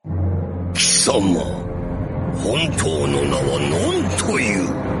様、本当の名は何という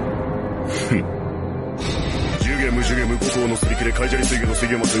ジュゲムジュゲム五行のすり切れカイジャリ水魚の水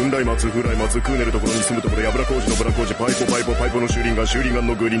魚松雲来松風来松クーネルところに住むところヤブラ工事のブラ工事パイポパイポパイポのシューリンガンシューリンガン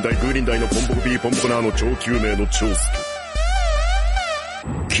のグーリンダイグーリンダイのポンポコピーポンポコナーの超救命の超助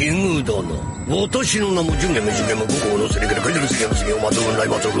奇遇だな。私の名もジュゲムジュゲム五行のすり切れカイジャリ水魚の水魚松雲来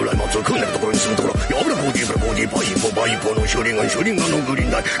松風来松クーネルところに住むところヤブラ工事ブラ工事パイポパイポのシューリンガンシューリンガンのグーリン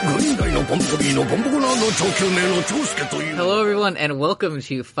ダイのポンポコピーのポンポコナーの超救命の超助という。 Hello everyone and welcome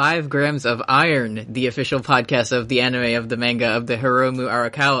to 5 Grams of Iron, the official podcast of the anime of the manga of the Hiromu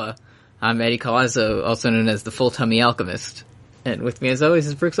Arakawa. I'm Eddie Kawazo, also known as the Full Tummy Alchemist. And with me as always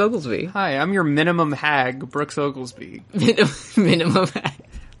is Brooks Oglesby. Hi, I'm your minimum hag, Brooks Oglesby. Minimum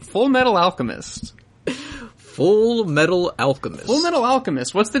Full Metal Alchemist. Full Metal Alchemist. Full Metal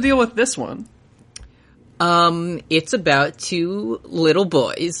Alchemist. What's the deal with this one? It's about 2 little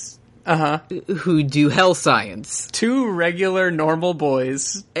boys who do hell science. 2 regular, normal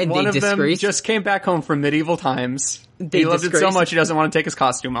boys. And one they of them disgrace- just came back home from medieval times. They He loved it so disgrace- much he doesn't want to take his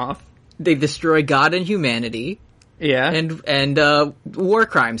costume off. They destroy God and humanity. Yeah. And war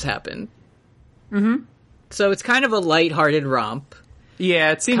crimes happen. Mm-hmm. So it's kind of a lighthearted romp.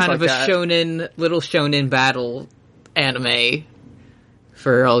 Yeah, it seems Kind like of a that. little shonen battle anime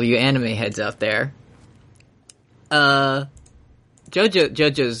for all you anime heads out there.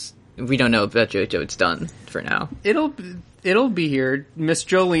 JoJo's, we don't know about JoJo, it's done for now. It'll be here. Miss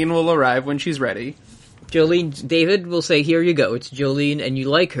Jolene will arrive when she's ready. Jolene, David will say, here you go, it's Jolene and you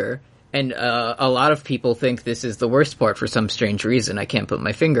like her. And a lot of people think this is the worst part for some strange reason I can't put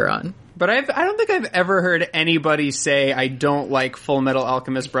my finger on. But I don't think I've ever heard anybody say I don't like Full Metal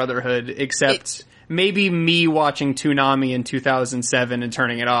Alchemist Brotherhood, except maybe me watching Toonami in 2007 and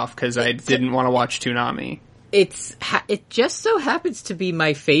turning it off because I didn't want to watch Toonami. It just so happens to be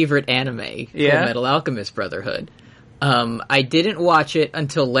my favorite anime, Yeah? Full Metal Alchemist Brotherhood. I didn't watch it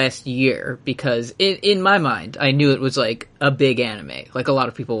until last year because in my mind, I knew it was like a big anime. Like a lot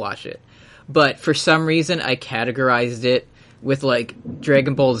of people watch it. But for some reason, I categorized it with like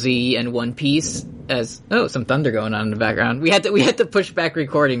Dragon Ball Z and One Piece as, some thunder going on in the background. We had to push back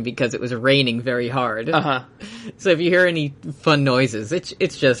recording because it was raining very hard. Uh-huh. So if you hear any fun noises,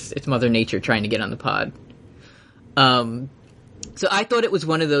 it's Mother Nature trying to get on the pod. So I thought it was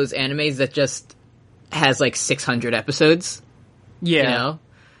one of those animes that just has like 600 episodes. Yeah. You know?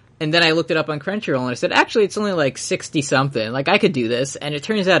 And then I looked it up on Crunchyroll and I said, actually, it's only like 60 something. Like I could do this. And it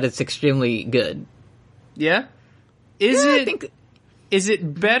turns out it's extremely good. Yeah? I think Is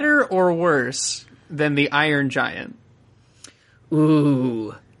it better or worse than the Iron Giant?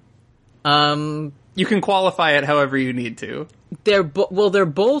 Ooh. You can qualify it however you need to. They're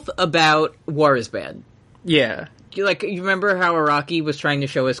both about war is bad. Yeah. Like, you remember how Araki was trying to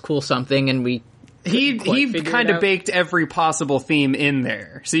show us cool something and He kind of baked every possible theme in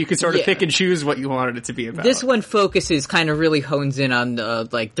there, so you could sort of pick and choose what you wanted it to be about. This one really hones in on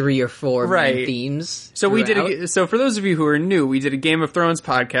like 3 or 4 main themes. So throughout. so for those of you who are new, we did a Game of Thrones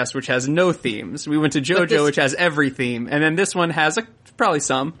podcast which has no themes. We went to JoJo, which has every theme, and then this one has probably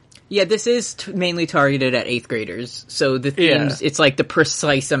some. Yeah, this is mainly targeted at 8th graders, so the themes, it's like the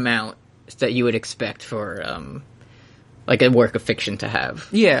precise amount that you would expect for like a work of fiction to have.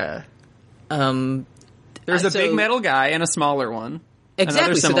 Yeah. There's a so- big metal guy and a smaller one.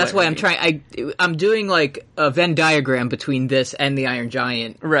 Exactly, so that's why similarity. I'm doing like a Venn diagram between this and the Iron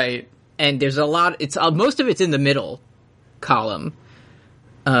Giant. Right. And there's a lot, most of it's in the middle column.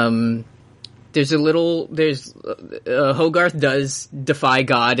 Hogarth does defy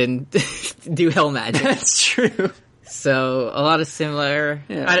God and do hell magic. That's true. So, a lot of similar,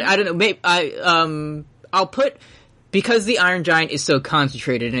 Yeah. I don't know, maybe, I'll put, because the Iron Giant is so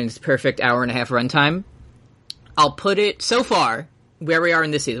concentrated in its perfect hour-and-a-half runtime, I'll put it, so far, where we are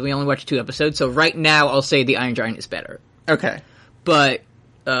in this season, we only watched 2 episodes, so right now I'll say the Iron Giant is better. Okay. But,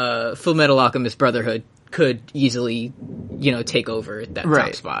 Full Metal Alchemist Brotherhood could easily, take over that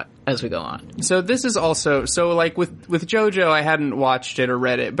top spot as we go on. So this is also, like with JoJo, I hadn't watched it or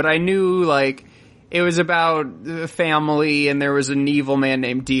read it, but I knew, like, it was about a family and there was an evil man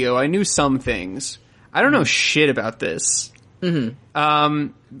named Dio. I knew some things. I don't know shit about this. Mm-hmm.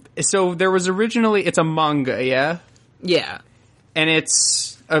 So there was originally, it's a manga, yeah? Yeah. And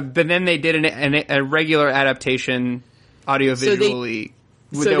it's, but then they did a regular adaptation audiovisually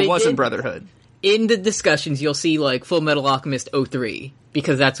that wasn't Brotherhood. In the discussions, you'll see, like, Full Metal Alchemist 03,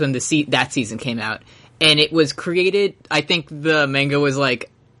 because that's when that season came out. And it was created, I think the manga was, like,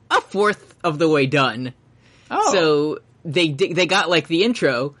 a fourth of the way done. Oh. So they got, like, the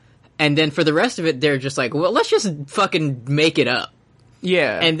intro, and then for the rest of it, they're just like, well, let's just fucking make it up.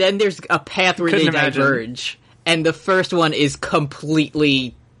 Yeah. And then there's a path where Couldn't they imagine. diverge. And the first one is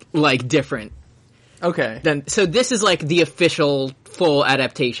completely, like, different. Okay. So this is, like, the official full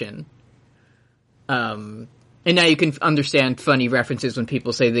adaptation. And now you can understand funny references when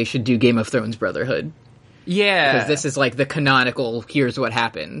people say they should do Game of Thrones Brotherhood. Yeah. Because this is, like, the canonical, here's what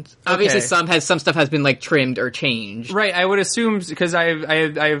happened. Obviously, Okay. some stuff has been, like, trimmed or changed. Right, I would assume, because I've,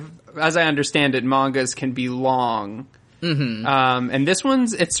 as I understand it, mangas can be long. Mm-hmm. And this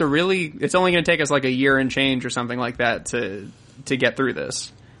one's, it's only going to take us like a year and change or something like that to get through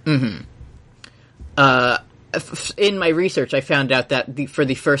this. In my research, I found out that for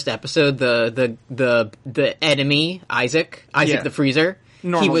the first episode, the enemy, Isaac Yeah. the Freezer,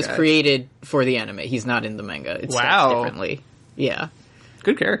 Normal he was guy. created for the anime. He's not in the manga. It's Wow. starts differently. Yeah.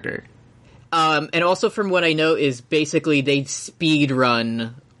 Good character. And also from what I know is basically they speed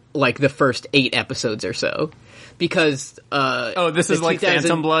run like the first 8 episodes or so. Because, This the is like 2000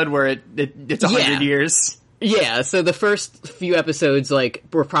 Phantom Blood where it's 100 Yeah. years. Yeah, so the first few episodes, like,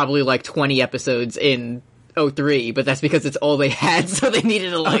 were probably like 20 episodes in 03, but that's because it's all they had, so they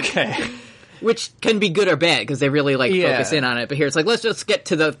needed to like, Okay. which can be good or bad, because they really like Yeah. focus in on it, but here it's like, let's just get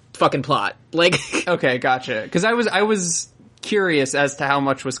to the fucking plot. Like, Okay, gotcha. Because I was curious as to how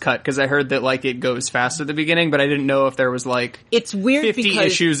much was cut, because I heard that like it goes fast at the beginning, but I didn't know if there was like it's weird 50 because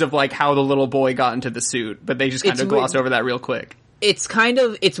issues of like how the little boy got into the suit, but they just kind It's of gloss weird. over that real quick. it's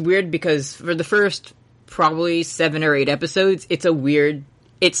weird because for the first probably 7 or 8 episodes,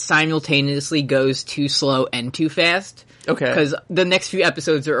 it simultaneously goes too slow and too fast. Okay. Because the next few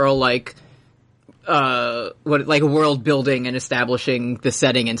episodes are all like, like world building and establishing the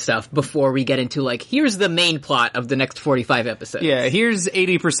setting and stuff before we get into like, here's the main plot of the next 45 episodes. Yeah, here's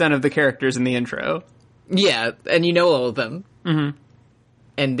 80% of the characters in the intro. Yeah, and you know all of them. Mm-hmm.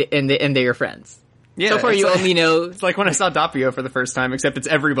 And they're your friends. Yeah, So far it's you like, only know, it's like when I saw Doppio for the first time, except it's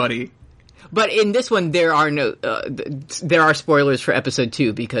everybody. but in this one there are no, there are spoilers for episode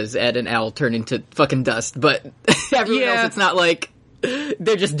 2 because Ed and Al turn into fucking dust, but everyone Yeah. else it's not like,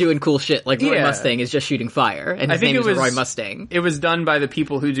 they're just doing cool shit. Like Roy Yeah. Mustang is just shooting fire, and his think name it is was- Roy Mustang. It was done by the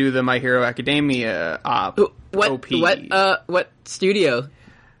people who do the My Hero Academia OP. What studio?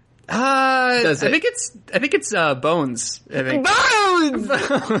 Does I it? think it's Bones. I think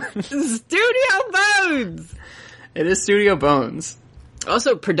Bones! Studio Bones! it is Studio Bones.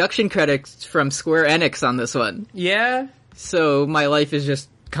 Also, production credits from Square Enix on this one. Yeah, So my life is just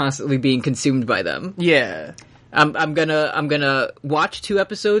constantly being consumed by them. yeah. I'm gonna watch 2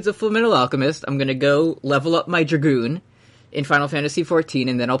 episodes of Fullmetal Alchemist. I'm gonna go level up my Dragoon in Final Fantasy XIV,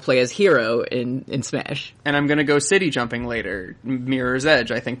 and then I'll play as Hero in Smash. And I'm gonna go city jumping later. Mirror's Edge.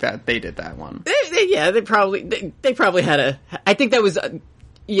 I think that they did that one. They probably had a. I think that was,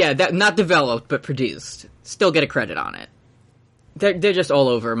 that not developed but produced. Still get a credit on it. They're just all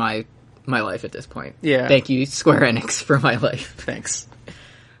over my life at this point. Yeah. Thank you, Square Enix, for my life. Thanks.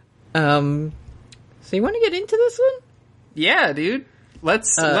 So you want to get into this one? Yeah, dude.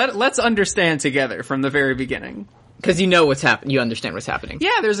 Let's understand together from the very beginning. Because you know what's happening. You understand what's happening.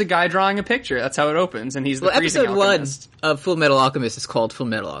 Yeah, there's a guy drawing a picture. That's how it opens, and he's the Well, freezing episode 1 alchemist. of Full Metal Alchemist is called Full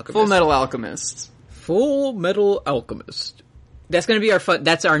Metal Alchemist. Full Metal Alchemist. Full Metal Alchemist. That's going to be our fun.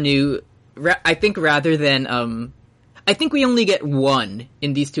 That's our new. I think rather than I think we only get 1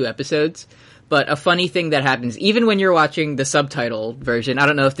 in these 2 episodes. But a funny thing that happens, even when you're watching the subtitle version, I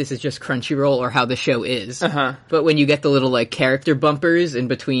don't know if this is just Crunchyroll or how the show is. Uh-huh. But when you get the little like character bumpers in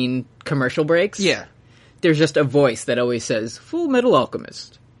between commercial breaks, Yeah. there's just a voice that always says Full Metal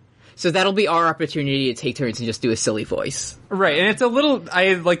Alchemist. So that'll be our opportunity to take turns and just do a silly voice. Right, and it's a little,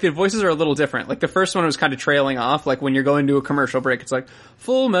 the voices are a little different. Like, the first one was kind of trailing off, like, when you're going to a commercial break, it's like,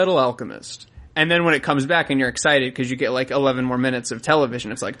 Full Metal Alchemist. And then when it comes back and you're excited because you get, like, 11 more minutes of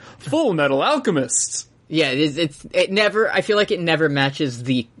television, it's like, Full Metal Alchemist! Yeah, it never, I feel like it never matches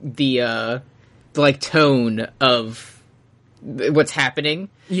the like, tone of what's happening.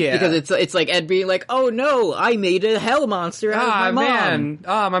 Yeah. Because it's like Ed being like, oh no, I made a hell monster out of my mom. Man.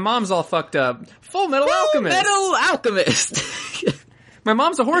 My mom's all fucked up. Full Metal Alchemist! Metal Alchemist! My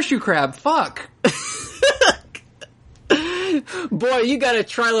mom's a horseshoe crab, fuck! Boy, you got a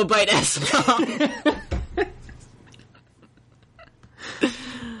trilobite S-bomb.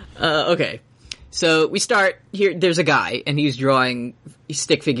 Okay. So we start here. There's a guy, and he's drawing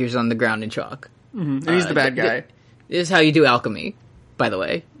stick figures on the ground in chalk. And he's the bad guy. This is how you do alchemy, by the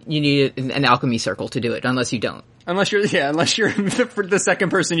way. You need an alchemy circle to do it, unless you don't. Unless you're the second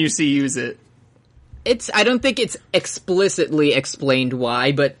person you see use it. I don't think it's explicitly explained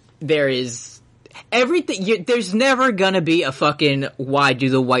why, but there is everything. There's never gonna be a fucking why do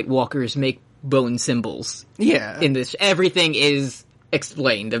the White Walkers make bone symbols Yeah. in this. Everything is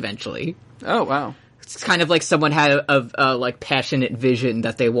explained eventually. Oh, wow. It's kind of like someone had a like passionate vision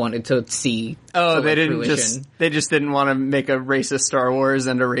that they wanted to see. Oh, to, like, they just didn't want to make a racist Star Wars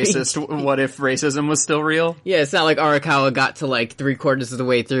and a racist what if racism was still real? Yeah, it's not like Arakawa got to like 3/4 of the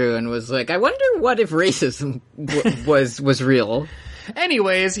way through and was like, I wonder what if racism was real.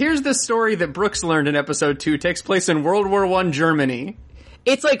 Anyways, here's the story that Brooks learned in episode 2 takes place in World War I Germany.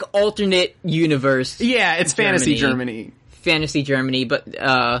 It's like alternate universe. Yeah, it's fantasy Germany. Fantasy Germany, but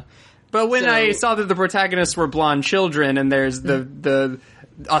when I saw that the protagonists were blonde children and there's the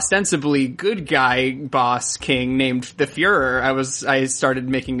ostensibly good guy boss king named the Führer, I started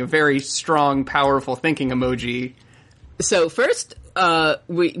making a very strong, powerful thinking emoji. So first,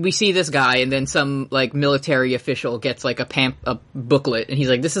 we see this guy, and then some like military official gets like a booklet, and he's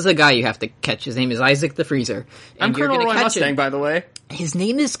like, "This is a guy you have to catch. His name is Isaac the Freezer." And I'm Colonel Roy Mustang, by the way. His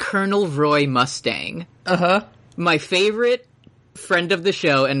name is Colonel Roy Mustang. Uh-huh. My favorite friend of the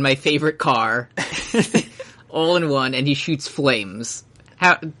show and my favorite car, all in one, and he shoots flames.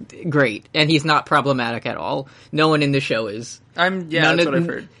 Great, and he's not problematic at all. No one in the show is. That's what I've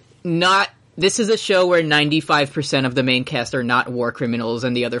heard. This is a show where 95% of the main cast are not war criminals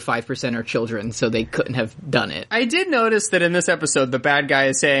and the other 5% are children, so they couldn't have done it. I did notice that in this episode, the bad guy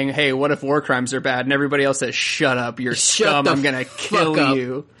is saying, hey, what if war crimes are bad? And everybody else says, shut up, you're scum, I'm gonna kill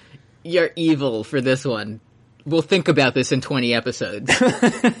you. You're evil for this one. We'll think about this in 20 episodes.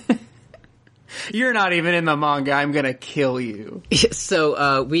 You're not even in the manga, I'm gonna kill you.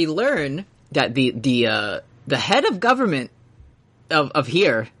 So, we learn that the head of government of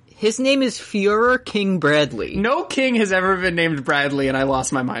here, his name is Führer King Bradley. No king has ever been named Bradley, and I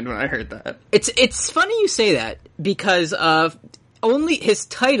lost my mind when I heard that. It's funny you say that, because only his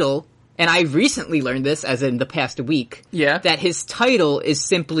title, and I recently learned this, as in the past week, that his title is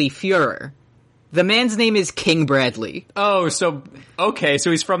simply Führer. The man's name is King Bradley. Oh, so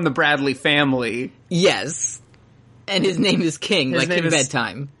he's from the Bradley family. Yes. And his name is King, like King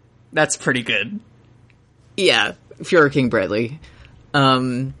Bedtime. That's pretty good. Yeah, Führer King Bradley.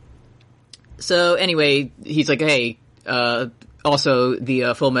 So anyway, he's like, hey, also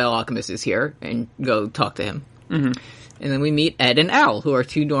the Full Metal Alchemist is here, and go talk to him. Mm-hmm. And then we meet Ed and Al, who are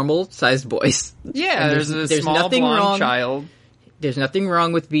two normal-sized boys. Yeah, there's a small blonde child. There's nothing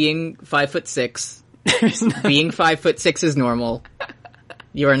wrong with being 5'6". Being 5'6" is normal.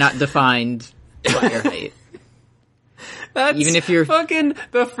 You are not defined by your height. That's even if you're fucking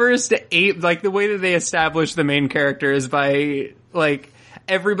the first 8, like the way that they establish the main character is by like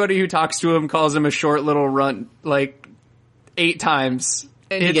everybody who talks to him calls him a short little runt like 8 times.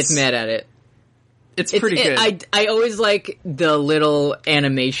 And he gets mad at it. It's pretty good. I always like the little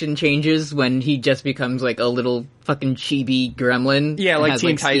animation changes when he just becomes like a little fucking chibi gremlin. Yeah, like has,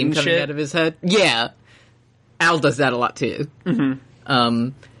 Teen Titans coming shit out of his head. Yeah, Al does that a lot too. Mm-hmm.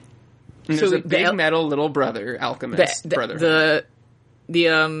 And there's a big metal little brother, alchemist brother.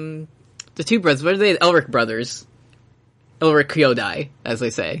 The two brothers. What are they? Elric brothers. Elric Kyodai, as they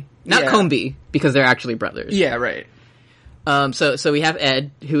say. Not Kombi, because they're actually brothers. Yeah, right. So we have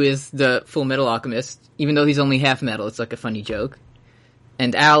Ed, who is the Full Metal Alchemist. Even though he's only half metal, it's like a funny joke.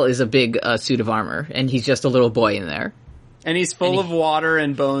 And Al is a big suit of armor, and he's just a little boy in there. And he's full of water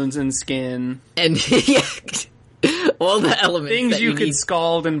and bones and skin. And yeah, all the elements things that you could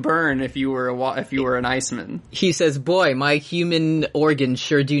scald and burn if you were an iceman. He says, "Boy, my human organs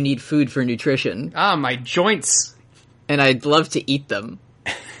sure do need food for nutrition. Ah, my joints, and I'd love to eat them,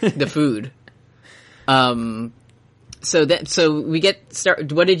 the food." So we get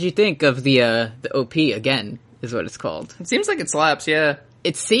started. What did you think of the OP again? Is what it's called. It seems like it slaps. Yeah,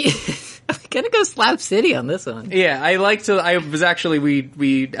 I'm gonna go Slap City on this one. Yeah, I was actually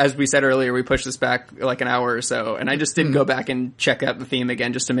we as we said earlier, we pushed this back like an hour or so, and I just did go back and check out the theme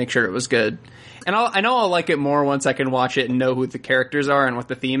again just to make sure it was good. And I know I'll like it more once I can watch it and know who the characters are and what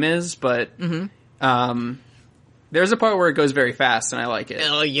the theme is. But there's a part where it goes very fast, and I like it.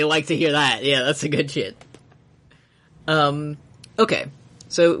 Oh, you like to hear that? Yeah, that's a good shit. Okay,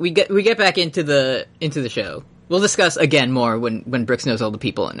 so we get back into the show. We'll discuss again more when Brooks knows all the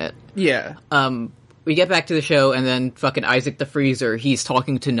people in it. Yeah. We get back to the show, and then fucking Isaac the Freezer, he's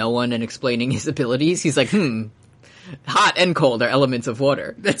talking to no one and explaining his abilities. He's like, hot and cold are elements of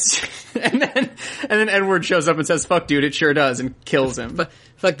water. And then Edward shows up and says, "Fuck, dude, it sure does," and kills him.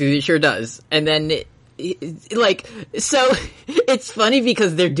 Fuck, dude, it sure does. And then, so it's funny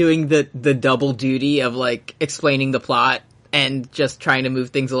because they're doing the double duty of like explaining the plot and just trying to move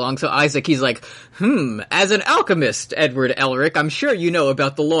things along. So Isaac, he's like, as an alchemist, Edward Elric, I'm sure you know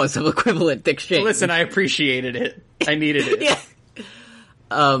about the laws of equivalent exchange. Listen, I appreciated it. I needed it. Yeah.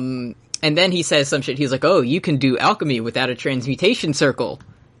 And then he says some shit. He's like, oh, you can do alchemy without a transmutation circle.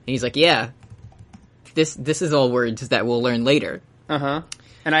 And he's like, yeah. This is all words that we'll learn later. Uh-huh.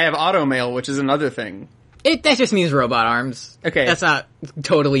 And I have automail, which is another thing. That just means robot arms. Okay. That's not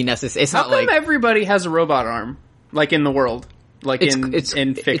totally necessary. It's How not come like... everybody has a robot arm? Like, in the world. Like,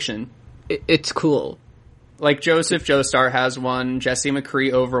 in fiction. It's cool. Like, Joseph Joestar has one. Jesse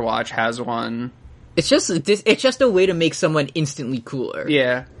McCree Overwatch has one. It's just a way to make someone instantly cooler.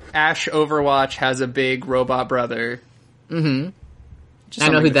 Yeah. Ash Overwatch has a big robot brother. Mm-hmm. I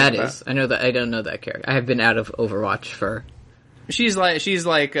know who that is. I don't know that character. I have been out of Overwatch for... She's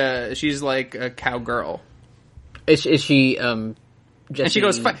like a cowgirl. Is she, Jesse... And she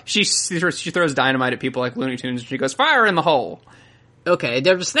goes, she throws dynamite at people like Looney Tunes, and she goes, fire in the hole! Okay,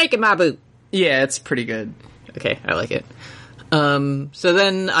 there's a snake in my boot! Yeah, it's pretty good. Okay, I like it. So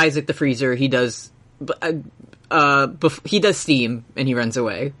then Isaac the Freezer, he does steam, and he runs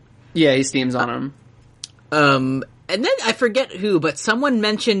away. Yeah, he steams on him. And then I forget who, but someone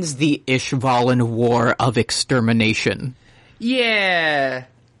mentions the Ishvalan War of Extermination. Yeah.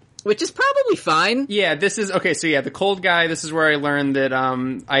 Which is probably fine. Yeah, the cold guy, this is where I learned that,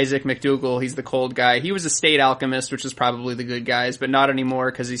 Isaac McDougall, he's the cold guy. He was a state alchemist, which is probably the good guys, but not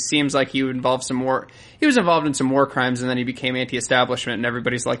anymore, because he seems like he was involved in some war crimes, and then he became anti-establishment, and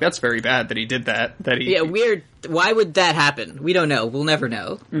everybody's like, that's very bad that he did that. Yeah, weird. Why would that happen? We don't know. We'll never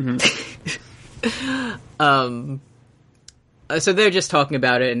know. Mm-hmm. So they're just talking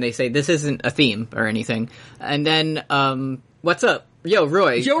about it, and they say, this isn't a theme or anything. And then, what's up? Yo,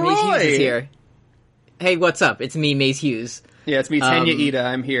 Roy. Yo, Maze Roy! Hughes is here. Hey, what's up? It's me, Maze Hughes. Yeah, it's me, Tenya Ida.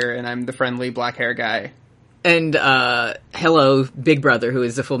 I'm here, and I'm the friendly black hair guy. And, hello, Big Brother, who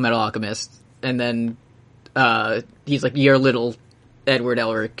is the Full Metal Alchemist. And then, he's like, you're little Edward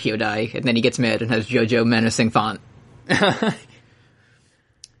Elric Kyodai. And then he gets mad and has JoJo menacing font.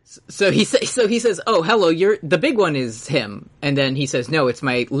 So he says, oh, hello, the big one is him. And then he says, no, it's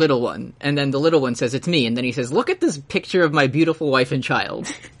my little one. And then the little one says, it's me. And then he says, look at this picture of my beautiful wife and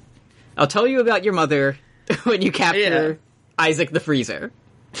child. I'll tell you about your mother when you capture Isaac the Freezer.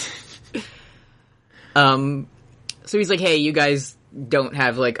 So he's like, hey, you guys don't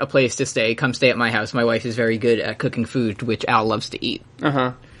have, like, a place to stay. Come stay at my house. My wife is very good at cooking food, which Al loves to eat.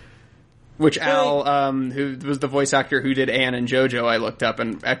 Uh-huh. Which Al, who was the voice actor who did Anne and JoJo, I looked up,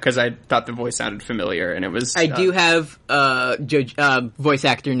 and because I thought the voice sounded familiar, and it was... I do have voice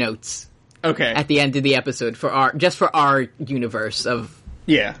actor notes. Okay. At the end of the episode for our universe of...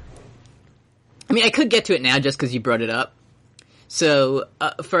 Yeah. I mean, I could get to it now just because you brought it up. So,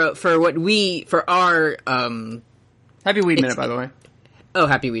 for our... Happy Weed Minute, by the way. Oh,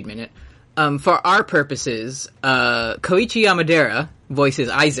 Happy Weed Minute. For our purposes, Koichi Yamadera voices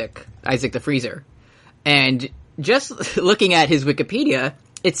Isaac the Freezer. And just looking at his Wikipedia,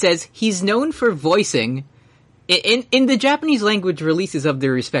 it says he's known for voicing, in the Japanese language releases of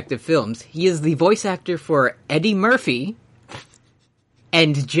their respective films, he is the voice actor for Eddie Murphy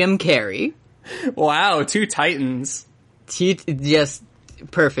and Jim Carrey. Wow, two titans. Just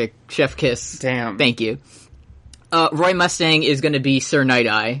perfect. Chef kiss. Damn. Thank you. Roy Mustang is going to be Sir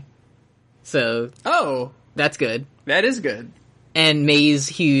Night-Eye. So... Oh. That's good. That is good. And Maze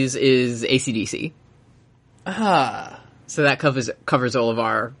Hughes is AC/DC. So that covers all of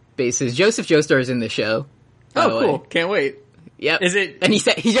our bases. Joseph Joestar is in the show. Oh, cool. Can't wait. Yep. Is it... And he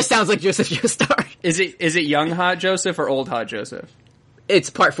just sounds like Joseph Joestar. Is it young hot Joseph or old hot Joseph? It's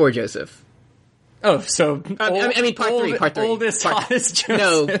part 4 Joseph. Oh, so... I mean, part 3. Oldest, hottest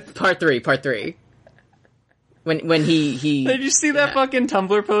Joseph. No, part 3. When he... Did you see that fucking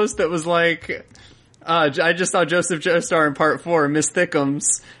Tumblr post that was like... I just saw Joseph Joestar in part 4, Miss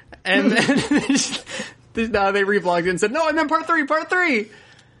Thickums. And then they reblogged it and said, no, I meant part 3!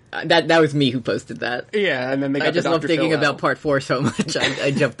 That was me who posted that. Yeah, and then they got I just love thinking about part 4 so much,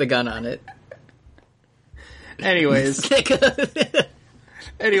 I jumped the gun on it. Anyways,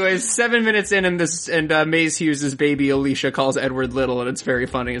 7 minutes in, and Maze Hughes' baby Alicia calls Edward Little, and it's very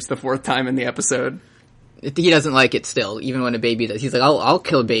funny. It's the 4th time in the episode. He doesn't like it still, even when a baby does. He's like, I'll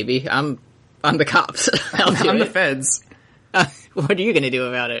kill a baby. I'm the cops. I'm the feds. What are you gonna do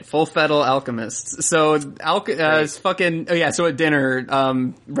about it? Full federal alchemists. So, so at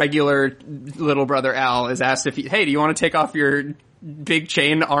dinner, regular little brother Al is asked do you want to take off your big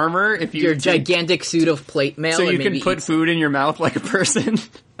chain armor? Your gigantic suit of plate mail? So you can put food in your mouth like a person?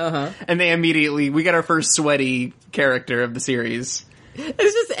 Uh-huh. And we get our first sweaty character of the series.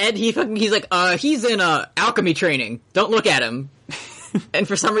 It's just Ed, he's like, he's in, alchemy training. Don't look at him. And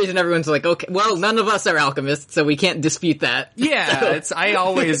for some reason everyone's like, okay, well, none of us are alchemists, so we can't dispute that. Yeah, I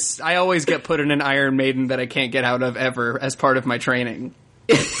always get put in an Iron Maiden that I can't get out of ever as part of my training.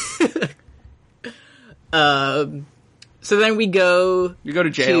 So then we go. You go to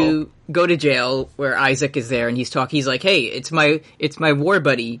jail. Go to jail where Isaac is there, and he's talking. He's like, "Hey, it's my war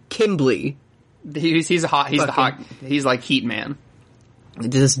buddy Kimbley. He's hot. He's the hot. He's like Heat Man.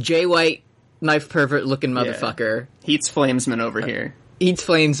 This Jay White knife pervert looking motherfucker. Heats Flamesman over here. Eats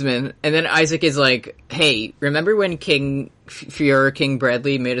Flamesman, and then Isaac is like, "Hey, remember when King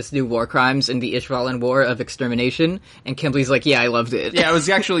Bradley made us do war crimes in the Ishvalan War of Extermination?" And Kimbley's like, "Yeah, I loved it. Yeah, it was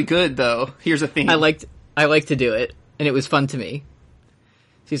actually good though. Here's the thing. I liked to do it, and it was fun to me."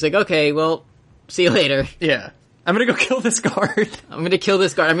 So he's like, "Okay, well, see you later." Yeah. I'm gonna go kill this guard. I'm gonna kill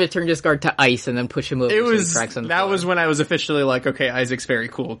this guard. I'm gonna turn this guard to ice and then push him over. That was when I was officially like, okay, Isaac's very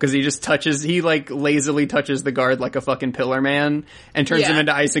cool, because he like lazily touches the guard like a fucking pillar man and turns him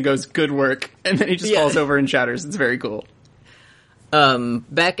into ice and goes, "Good work," and then he just falls over and shatters. It's very cool.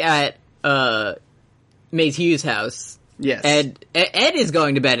 Back at Maze Hughes' house. Yes. Ed is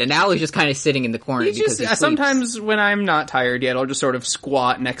going to bed, and Al is just kind of sitting in the corner because he sleeps. Sometimes when I'm not tired yet, I'll just sort of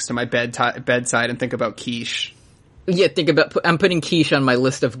squat next to my bedside and think about quiche. Yeah, I'm putting quiche on my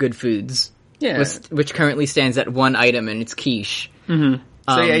list of good foods. Yeah. Which currently stands at one item, and it's quiche. Mm-hmm.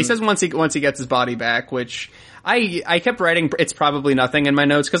 So he says once he gets his body back, which I kept writing it's probably nothing in my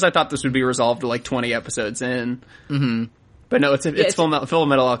notes because I thought this would be resolved to like 20 episodes in. Mm-hmm. But no, it's Full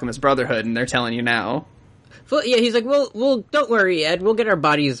Metal Alchemist Brotherhood, and they're telling you now. Well, yeah, he's like, well, don't worry, Ed, we'll get our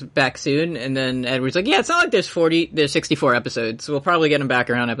bodies back soon. And then Edward's like, yeah, it's not like there's 64 episodes, so we'll probably get them back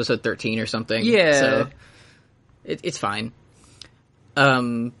around episode 13 or something. Yeah. So it's fine.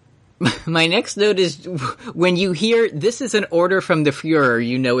 My next note is when you hear this is an order from the Fuhrer,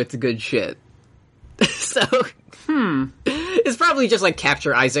 you know it's good shit. So, it's probably just like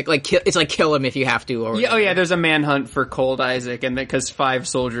capture Isaac, it's like kill him if you have to. Or there's a manhunt for Cold Isaac, and because 5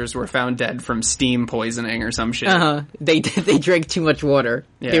 soldiers were found dead from steam poisoning or some shit. They drank too much water.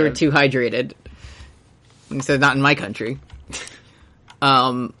 Yeah. They were too hydrated. He said, not in my country.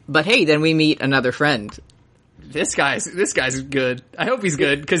 But hey, then we meet another friend. This guy's good. I hope he's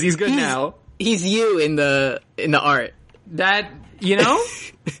good, because he's good now. He's you in the art. That,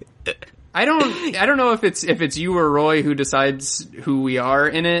 I don't know if it's you or Roy who decides who we are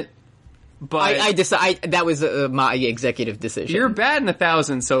in it, but I that was my executive decision. You're batting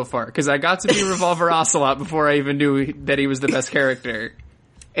 1,000 so far, because I got to be Revolver Ocelot before I even knew that he was the best character.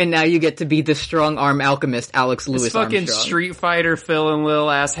 And now you get to be the strong arm alchemist Alex Lewis this fucking Armstrong. Street Fighter Phil and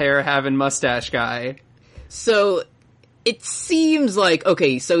Lil ass hair having mustache guy. So it seems like,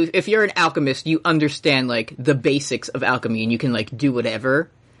 okay, so if you're an alchemist, you understand like the basics of alchemy and you can like do whatever.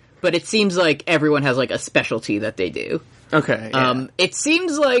 But it seems like everyone has like a specialty that they do. Okay. Yeah. It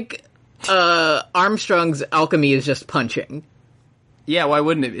seems like Armstrong's alchemy is just punching. Yeah, why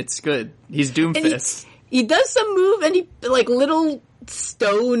wouldn't it? It's good. He's Doomfist. He does some move and he like little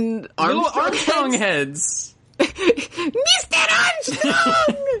stone Armstrong heads. Mr.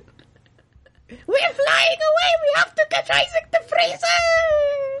 Armstrong! We're flying away! We have to catch Isaac the Freezer!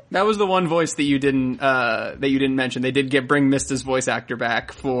 That was the one voice that you didn't mention. They did bring Mista's voice actor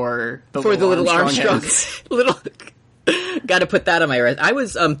back for the little Armstrong heads. Gotta put that on my resume. I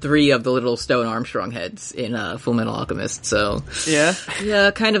was 3 of the little stone Armstrong heads in Full Metal Alchemist, so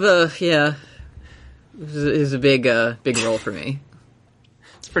yeah, kind of it was a big role for me.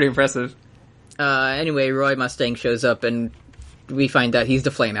 It's pretty impressive. Anyway, Roy Mustang shows up and we find out he's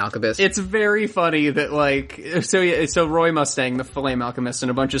the Flame Alchemist. It's very funny that so Roy Mustang, the Flame Alchemist,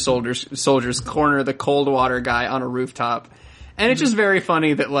 and a bunch of soldiers corner the cold water guy on a rooftop. And it's just very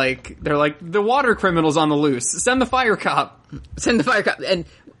funny that they're like, the water criminal's on the loose. Send the fire cop. And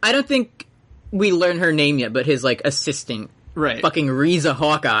I don't think we learn her name yet, but his assistant. Right. Fucking Riza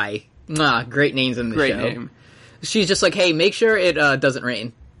Hawkeye. Great names in the show. Great name. She's just like, hey, make sure it doesn't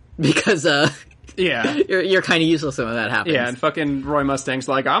rain. Because yeah, you're kind of useless when that happens. Yeah, and fucking Roy Mustang's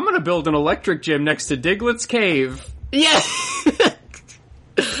like, I'm gonna build an electric gym next to Diglett's cave. Yeah.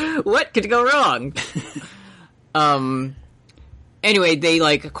 What could go wrong? Anyway,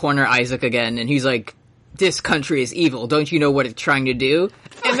 they corner Isaac again, and he's like, "This country is evil. Don't you know what it's trying to do?"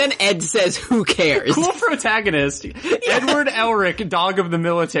 And then Ed says, "Who cares?" Cool protagonist. Yeah. Edward Elric, dog of the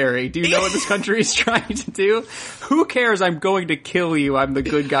military. Do you know what this country is trying to do? Who cares? I'm going to kill you. I'm the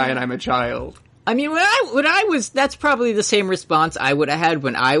good guy and I'm a child. I mean, when I was, that's probably the same response I would have had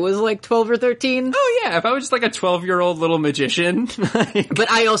when I was 12 or 13. Oh yeah, if I was just a 12-year-old little magician. But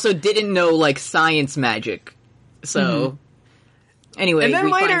I also didn't know science magic. So, anyway. And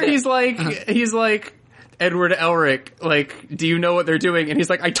then later he's like, Edward Elric, do you know what they're doing? And he's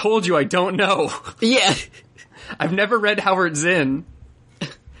like, I told you I don't know. Yeah. I've never read Howard Zinn.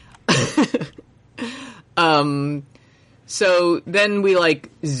 So then we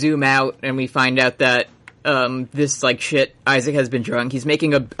zoom out and we find out that this, like, shit, Isaac has been drunk, he's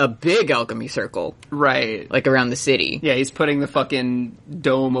making a big alchemy circle, Right. like, around the city. Yeah, he's putting the fucking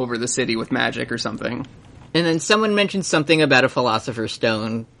dome over the city with magic or something. And then someone mentioned something about a Philosopher's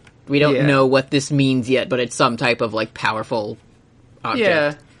Stone. We don't know what this means yet, but it's some type of, like, powerful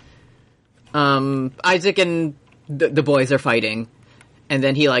object. Yeah. Isaac and the boys are fighting, and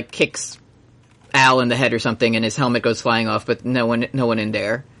then he, like, kicks Al in the head or something, and his helmet goes flying off, but no one in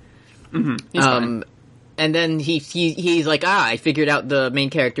there. He's fine. And then he's like, I figured out the main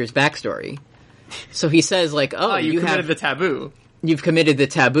character's backstory. So he says, like, Oh, you committed the taboo. You've committed the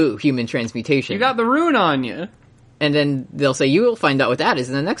taboo, human transmutation. You got the rune on you. And then they'll say, you will find out what that is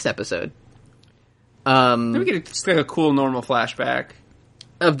in the next episode. Maybe we get just like a cool normal flashback.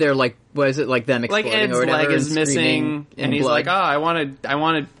 Of their, like, what is it, like them Like exploding Ed's or whatever. leg is and missing, screaming and in he's blood. like, oh, I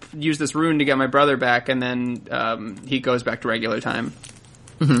want to use this rune to get my brother back, and then he goes back to regular time.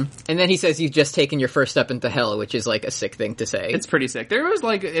 And then he says, you've just taken your first step into hell, which is, like, a sick thing to say. It's pretty sick. There was,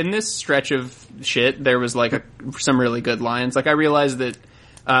 like, in this stretch of shit, there was, like, some really good lines. Like, I realized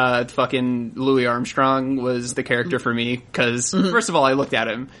that fucking Louis Armstrong was the character for me, because, first of all, I looked at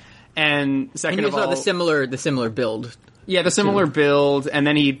him, and second and you of saw all... the similar build. Yeah, the similar build, and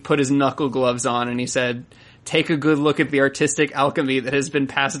then he put his knuckle gloves on, and he said, take a good look at the artistic alchemy that has been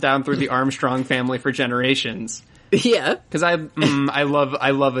passed down through the Armstrong family for generations. Yeah. Because I love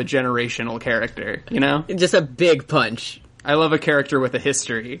a generational character, you know? Just a big punch. I love a character with a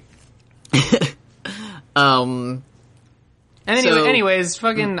history. And Anyways,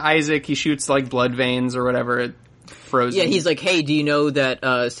 fucking Isaac, he shoots, like, blood veins or whatever, frozen. Yeah, he's like, hey, do you know that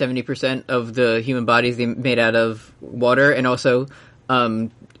 70% of the human body is made out of water? And also,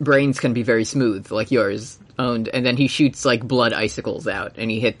 brains can be very smooth, like yours. And then he shoots, like, blood icicles out, and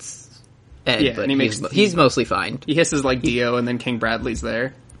he hits Ed, Yeah, but and he's mostly fine. He hisses like Dio, and then King Bradley's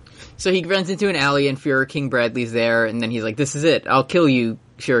there. So he runs into an alley, and Führer King Bradley's there, and then he's like, this is it, I'll kill you,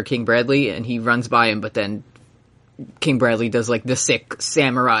 Führer King Bradley, and he runs by him, but then King Bradley does, like, the sick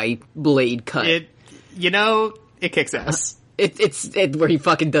samurai blade cut. It kicks ass. It's where he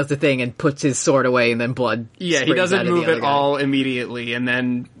fucking does the thing and puts his sword away, and then blood Yeah, he sprays doesn't out of move the at other guy. all immediately, and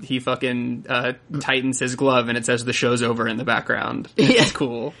then he fucking tightens his glove, and it says the show's over in the background. Yeah. It's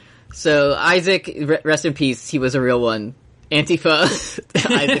cool. So Isaac, rest in peace, he was a real one. Antifa,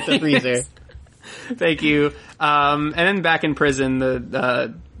 Isaac the Freezer. Thank you. And then back in prison,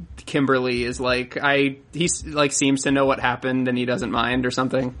 the Kimberly is like, he seems to know what happened, and he doesn't mind or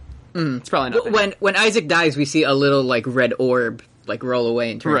something. It's probably nothing. When Isaac dies, we see a little, like, red orb, like, roll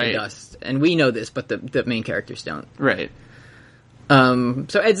away and turn Right. to dust. And we know this, but the main characters don't. Right.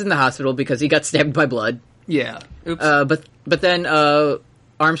 So Ed's in the hospital because he got stabbed by blood. Yeah. Oops. But then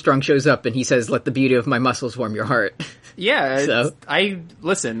Armstrong shows up and he says, let the beauty of my muscles warm your heart. Yeah, So-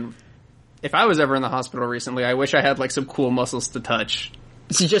 listen, if I was ever in the hospital recently, I wish I had, like, some cool muscles to touch.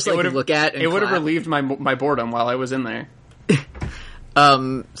 So just, like, would've- look at and It would have clap. relieved my boredom while I was in there.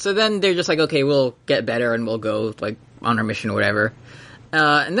 So then they're just like, okay, we'll get better and we'll go, like, on our mission or whatever.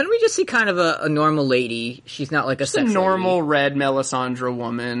 And then we just see kind of a normal lady. She's not like a Just a sex normal red Melisandre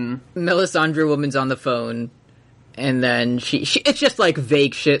woman. lady. Melisandre woman's on the phone. And then she it's just like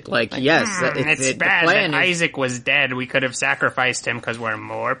vague shit like yes, It's the bad plan that is, Isaac was dead. We could have sacrificed him because we're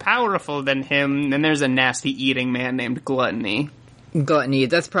more powerful than him. And then there's a nasty eating man named Gluttony. Gluttony.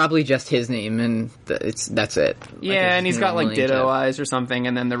 That's probably just his name, and that's it. Yeah, and he's got, like, normally ditto to- eyes or something,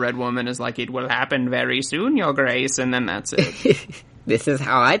 and then the red woman is like, it will happen very soon, your grace, and then that's it. This is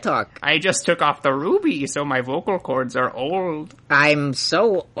how I talk. I just took off the ruby, so my vocal cords are old. I'm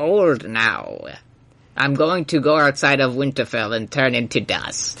so old now. I'm going to go outside of Winterfell and turn into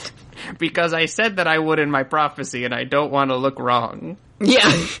dust. Because I said that I would in my prophecy, and I don't want to look wrong.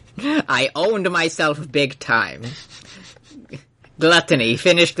 Yeah, I owned myself big time. Gluttony,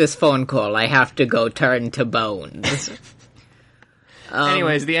 finish this phone call. I have to go turn to bones.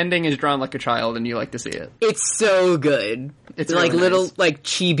 Anyways, the ending is drawn like a child, and you like to see it. It's so good. It's like really little, nice. like,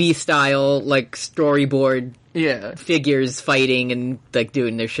 chibi style, like, storyboard Yeah. figures fighting and, like,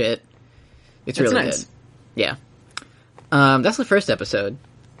 doing their shit. It's really nice. good. Yeah. That's the first episode.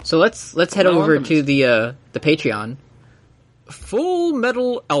 So let's head Metal over Alchemist. to the Patreon. Full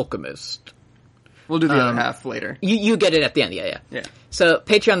Metal Alchemist. We'll do the other half later. You get it at the end, yeah. Yeah. So,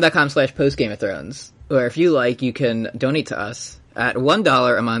 patreon.com/postgameofthrones, where if you like, you can donate to us. At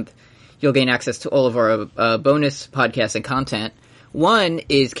 $1 a month, you'll gain access to all of our bonus podcasts and content. One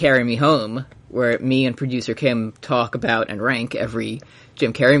is Carry Me Home, where me and producer Kim talk about and rank every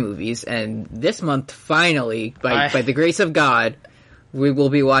Jim Carrey movies. And this month, finally, by the grace of God, we will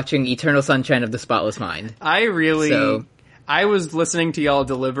be watching Eternal Sunshine of the Spotless Mind. I So- was listening to y'all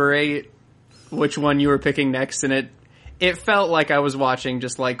deliberate which one you were picking next, and it felt like I was watching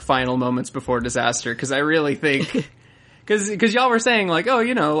just like final moments before disaster, because I really think because y'all were saying like, oh,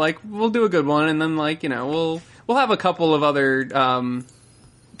 you know, like we'll do a good one, and then like, you know, we'll have a couple of other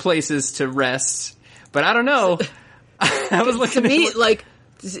places to rest, but I don't know. I was looking to me at like,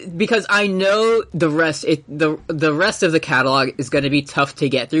 because I know the rest the rest of the catalog is going to be tough to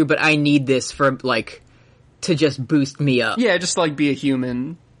get through, but I need this for like to just boost me up. yeah, just like be a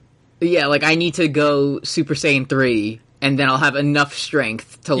human. Yeah, like I need to go Super Saiyan 3 and then I'll have enough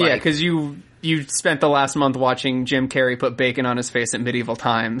strength to like... Yeah, because you spent the last month watching Jim Carrey put bacon on his face at medieval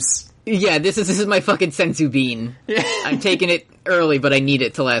times. Yeah, this is my fucking sensu bean. Yeah. I'm taking it early, but I need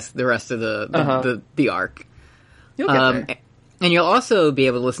it to last the rest of the arc. You'll get there. And you'll also be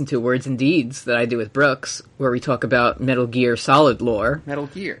able to listen to Words and Deeds that I do with Brooks, where we talk about Metal Gear Solid lore. Metal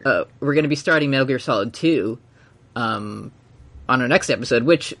Gear. We're going to be starting Metal Gear Solid 2 on our next episode,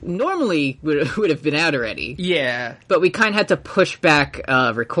 which normally would have been out already. Yeah. But we kind of had to push back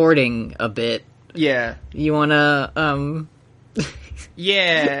recording a bit. Yeah. You want to...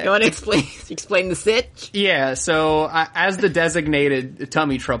 Yeah. You want to explain the sitch? Yeah, so as the designated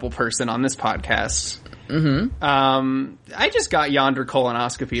tummy trouble person on this podcast... I just got yonder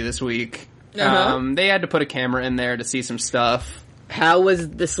colonoscopy this week. They had to put a camera in there to see some stuff. How was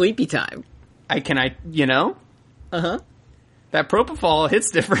the sleepy time? You know? That propofol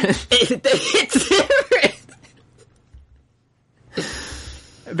hits different. It's different.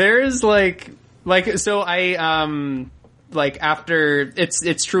 There's so I like after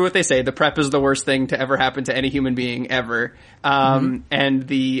it's true what they say, the prep is the worst thing to ever happen to any human being ever. And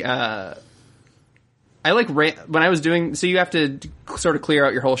the I when I was doing, so you have to sort of clear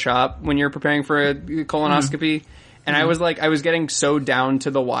out your whole shop when you're preparing for a colonoscopy. And I was getting so down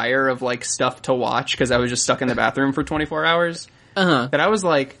to the wire of like stuff to watch because I was just stuck in the bathroom for 24 hours that I was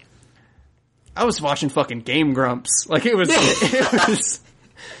like, I was watching fucking Game Grumps. Like it was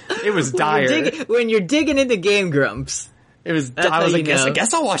dire. When you're digging into Game Grumps. It was, That's I was like, I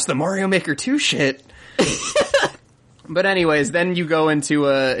guess I'll watch the Mario Maker 2 shit. But anyways, then you go into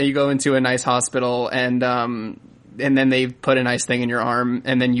a nice hospital and then they put a nice thing in your arm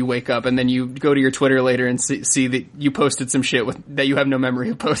and then you wake up and then you go to your Twitter later and see that you posted some shit that you have no memory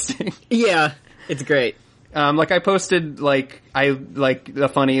of posting. Yeah, it's great. Like I posted the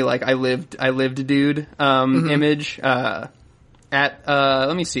funny I lived dude image at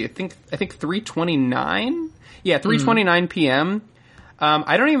let me see, I think 3:29. Yeah, 3:29 p.m.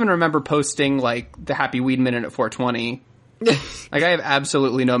 I don't even remember posting like the Happy Weed Minute at 4:20. Like I have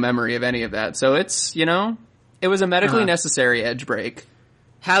absolutely no memory of any of that. So it's, you know, it was a medically necessary edge break.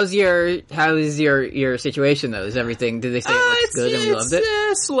 How's your situation though? Is everything? Did they say it looks good and we loved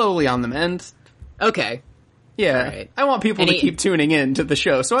it? Slowly on the mend. Okay. Yeah, right. I want people to keep tuning in to the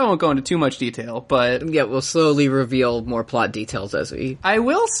show, so I won't go into too much detail, but... Yeah, we'll slowly reveal more plot details as we... I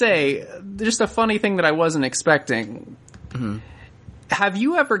will say, just a funny thing that I wasn't expecting. Have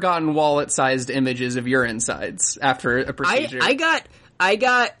you ever gotten wallet-sized images of your insides after a procedure? I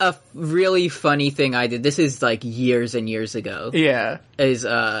got a really funny thing I did. This is like years and years ago. Yeah.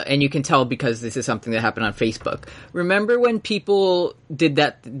 And you can tell because this is something that happened on Facebook. Remember when people did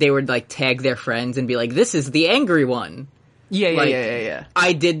that, they would like tag their friends and be like, this is the angry one. Yeah.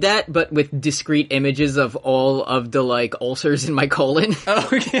 I did that, but with discrete images of all of the like ulcers in my colon. Oh,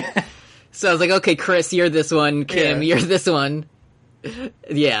 yeah. So I was like, okay, Chris, you're this one. Kim, you're this one.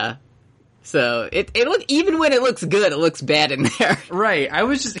 Yeah. So it look, even when it looks good, it looks bad in there. Right. I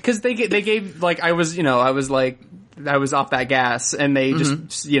was just, cause they gave, like, I was off that gas and they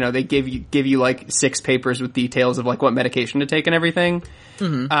just, they give you like 6 papers with details of like what medication to take and everything.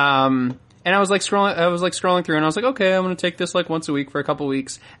 And I was like scrolling through and I was like, okay, I'm going to take this like once a week for a couple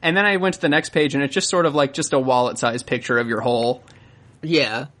weeks. And then I went to the next page and it's just sort of like just a wallet sized picture of your hole.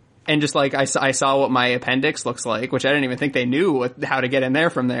 Yeah. And just like I saw what my appendix looks like, which I didn't even think they knew how to get in there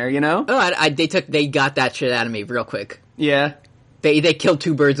from there, you know? Oh, they got that shit out of me real quick. Yeah. They killed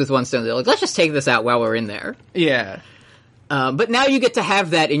 2 birds with one stone. They're like, let's just take this out while we're in there. Yeah. But now you get to have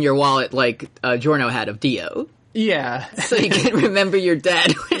that in your wallet like Giorno had of Dio. Yeah. So you can remember your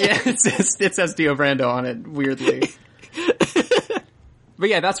dad. Yeah, it says Dio Brando on it, weirdly. But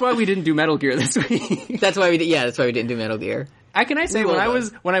yeah, that's why we didn't do Metal Gear this week. That's why we didn't do Metal Gear.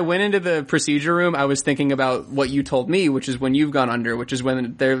 When I went into the procedure room, I was thinking about what you told me, which is when you've gone under, which is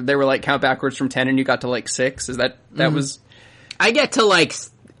when they were like count backwards from 10 and you got to like 6. Is that was? I get to like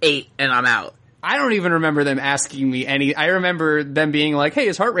 8 and I'm out. I don't even remember them asking me any. I remember them being like, "Hey,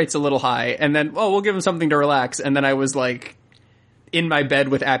 his heart rate's a little high," and then, "Oh, we'll give him something to relax." And then I was like, in my bed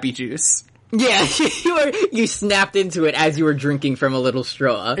with Appy Juice. Yeah, you snapped into it as you were drinking from a little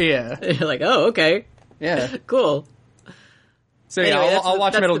straw. Yeah. You're like, oh, okay, Yeah. cool. So yeah, Anyway, I'll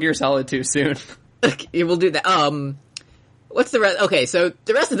watch Metal Gear Solid 2 soon. Okay, we'll do that. What's the rest? Okay, so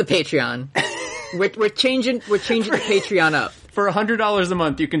the rest of the Patreon, we're changing the Patreon up. For $100 a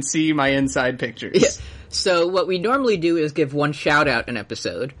month, you can see my inside pictures. Yeah. So what we normally do is give one shout out an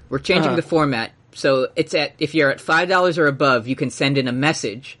episode. We're changing the format. So if you're at $5 or above, you can send in a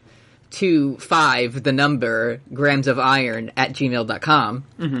message to 5, the number, grams of iron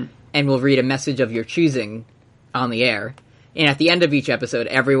 @gmail.com, and we'll read a message of your choosing on the air. And at the end of each episode,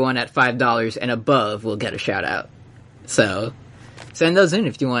 everyone at $5 and above will get a shout out. So send those in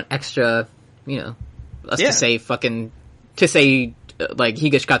if you want extra, us to say like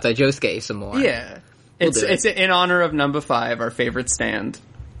Higashikata Josuke some more. Yeah. It's in honor of number 5, our favorite stand.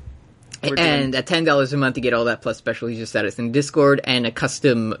 And at $10 a month, you get all that plus special user status in Discord and a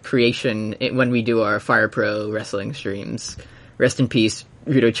custom creation when we do our Fire Pro wrestling streams. Rest in peace,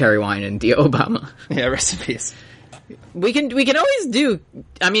 Rito Cherry Wine and Dio Obama. Yeah, rest in peace. We can always do.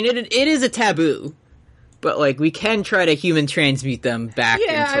 I mean, it is a taboo, but like we can try to human transmute them back.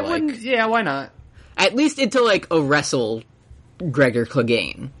 Yeah, into, wouldn't. Yeah, why not? At least into like a wrestle Gregor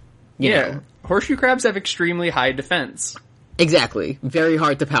Clegane. You know? Horseshoe crabs have extremely high defense. Exactly. Very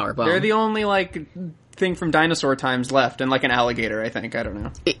hard to powerbomb. They're the only, thing from dinosaur times left, and, an alligator, I think. I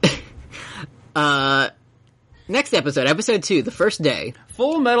don't know. Next episode 2, the first day.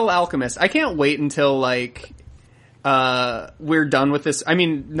 Full Metal Alchemist. I can't wait until, we're done with this. I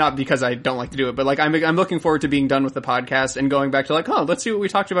mean, not because I don't like to do it, but, I'm looking forward to being done with the podcast and going back to, let's see what we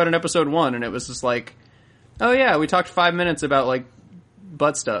talked about in episode 1, and it was just oh yeah, we talked 5 minutes about,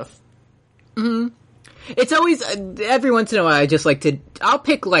 butt stuff. Mm-hmm. It's always, every once in a while, I just I'll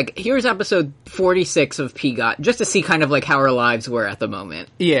pick, here's episode 46 of PGOT, just to see kind of, how our lives were at the moment.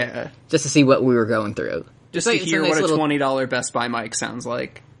 Yeah. Just to see what we were going through. Just to hear what a $20 Best Buy mic sounds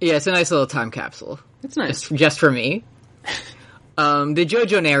like. Yeah, it's a nice little time capsule. It's nice. Just for me. The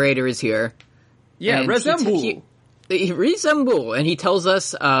JoJo narrator is here. Yeah, Resemble. Resemble, and he tells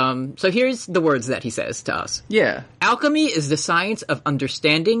us, so here's the words that he says to us. Yeah. Alchemy is the science of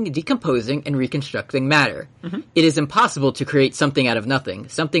understanding, decomposing, and reconstructing matter. Mm-hmm. It is impossible to create something out of nothing.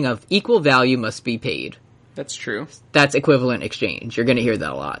 Something of equal value must be paid. That's true. That's equivalent exchange. You're gonna hear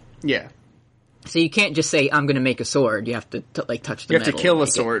that a lot. Yeah. So you can't just say, I'm gonna make a sword. You have to, touch the metal. You have to kill a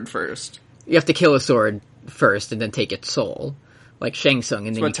sword first. You have to kill a sword first and then take its soul. Like Shang Tsung,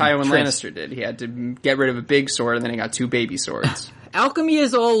 and then that's what Tywin Lannister did. He had to get rid of a big sword, and then he got 2 baby swords. Alchemy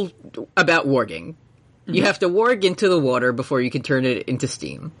is all about warging. Mm-hmm. You have to warg into the water before you can turn it into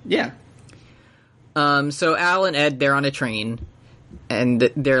steam. Yeah. So Al and Ed, they're on a train, and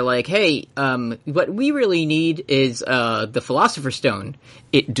they're like, hey, what we really need is the Philosopher's Stone.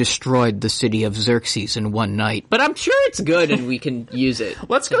 It destroyed the city of Xerxes in one night, but I'm sure it's good, and we can use it.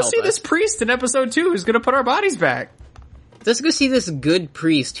 Let's go see this priest in episode 2 who's going to put our bodies back. Let's go see this good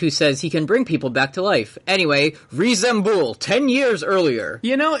priest who says he can bring people back to life. Anyway, Resemble, 10 years earlier.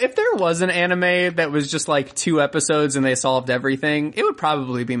 If there was an anime that was just 2 episodes and they solved everything, it would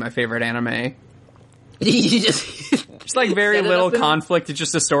probably be my favorite anime. You just very little conflict. It's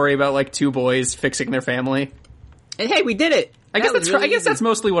just a story about 2 boys fixing their family. And hey, we did it. I guess that's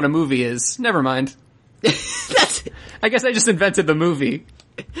mostly what a movie is. Never mind. I guess I just invented the movie.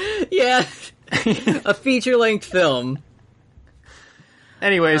 Yeah. A feature-length film.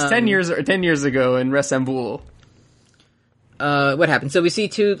 Anyways, 10 years ago in Resemble. What happened? So we see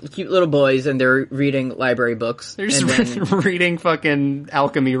 2 cute little boys, and they're reading library books. They're just reading fucking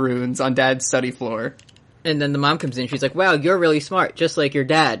alchemy runes on Dad's study floor. And then the mom comes in, she's like, wow, you're really smart, just like your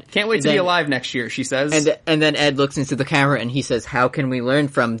dad. Can't wait to be alive next year, she says. And then Ed looks into the camera, and he says, how can we learn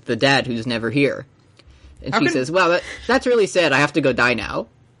from the dad who's never here? And she says, well, that's really sad, I have to go die now.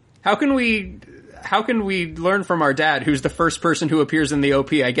 How can we learn from our dad, who's the first person who appears in the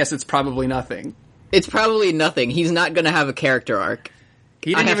OP? I guess it's probably nothing. It's probably nothing. He's not going to have a character arc.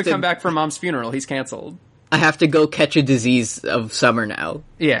 He didn't even come back from Mom's funeral. He's canceled. I have to go catch a disease of summer now.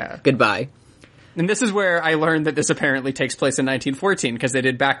 Yeah. Goodbye. And this is where I learned that this apparently takes place in 1914, because they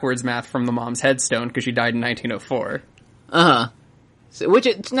did backwards math from the mom's headstone, because she died in 1904. Uh-huh. So, which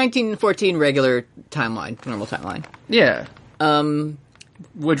it's 1914 regular timeline, normal timeline. Yeah.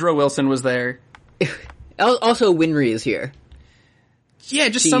 Woodrow Wilson was there. Also, Winry is here. Yeah,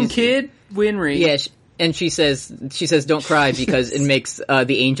 just some kid, Winry. Yeah, and she says, don't cry because it makes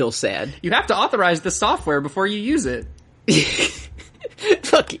the angels sad. You have to authorize the software before you use it.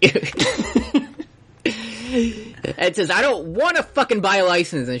 Fuck you. Ed says, I don't want to fucking buy a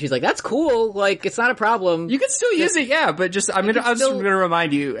license. And she's like, that's cool. Like, it's not a problem. You can still use it, yeah, but just I'm just gonna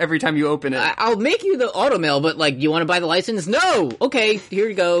remind you every time you open it. I'll make you the automail, but like, you want to buy the license? No! Okay, here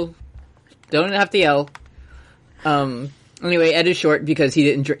you go. Don't have to yell. Anyway, Ed is short because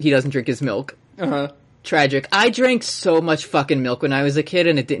he doesn't drink his milk. Uh-huh. Tragic. I drank so much fucking milk when I was a kid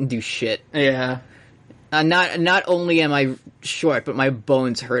and it didn't do shit. Yeah. Not only am I short, but my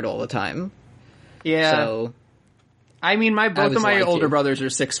bones hurt all the time. Yeah. So, I mean, both of my lied older to. brothers are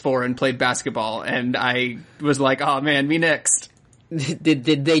 6'4" and played basketball, and I was like, oh man, me next. did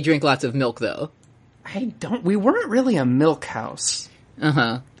they drink lots of milk though? We weren't really a milk house.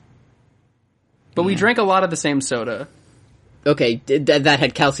 Uh-huh. But we drank a lot of the same soda. Okay, that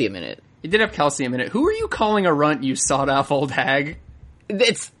had calcium in it. It did have calcium in it. Who are you calling a runt, you sawed-off old hag?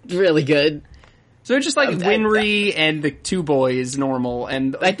 It's really good. So it's just like Winry and the two boys, normal,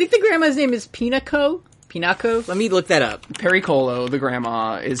 and I think the grandma's name is Pinaco? Pinaco? Let me look that up. Pericolo, the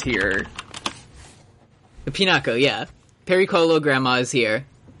grandma, is here. Pinaco, yeah. Pericolo grandma is here.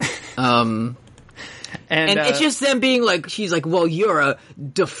 And it's just them being like, she's like, well, you're a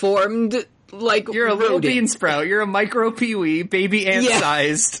deformed, like, you're a little rodent. bean sprout. You're a micro peewee, baby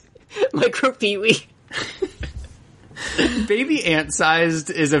ant-sized. Micro peewee. Baby ant-sized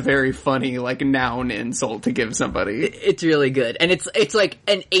is a very funny, like, noun insult to give somebody. It's really good. And it's like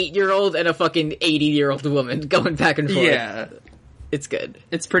an 8-year-old and a fucking 80-year-old woman going back and forth. Yeah. It's good.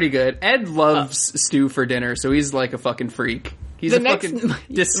 It's pretty good. Ed loves stew for dinner, so he's like a fucking freak. He's fucking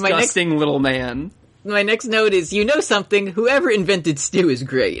disgusting little man. My next note is, you know something, whoever invented stew is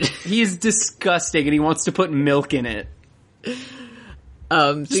great. He's disgusting, and he wants to put milk in it.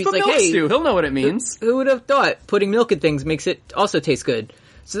 So Just he's put like, milk hey, stew. He'll know what it means. who would have thought putting milk in things makes it also taste good?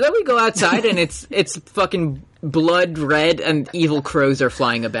 So then we go outside and it's fucking blood red and evil crows are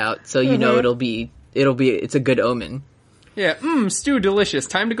flying about. So you know it's a good omen. Yeah, stew delicious.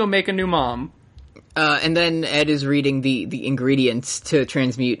 Time to go make a new mom. And then Ed is reading the ingredients to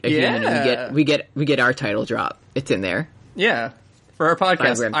transmute a human, and we get our title drop. It's in there. Yeah, for our 5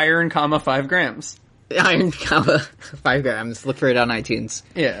 podcast, grams. iron, 5 grams. Iron, 5 grams. Look for it on iTunes.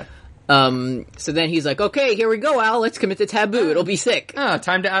 Yeah. So then he's like, okay, here we go, Al. Let's commit the taboo. It'll be sick.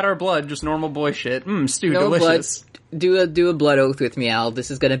 Time to add our blood. Just normal boy shit. Stew No delicious. blood. Do a blood oath with me, Al.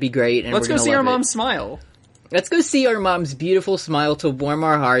 This is gonna be great. And Let's we're go gonna see our love mom it. smile. Let's go see our mom's beautiful smile to warm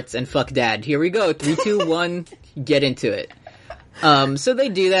our hearts and fuck dad. Here we go. 3, 2, 1. Get into it. So they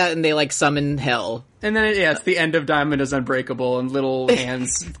do that and they like summon hell. And then, it's the end of Diamond is Unbreakable, and little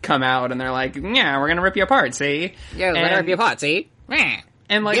hands come out, and they're like, yeah, we're gonna rip you apart, see? Yeah, let her rip you apart, see?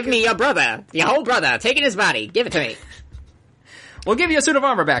 And like, Give me your brother. Your whole brother. Taking his body. Give it to me. we'll give you a suit of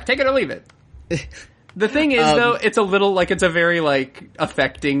armor back. Take it or leave it. The thing is, though, it's a little, like, it's a very, like,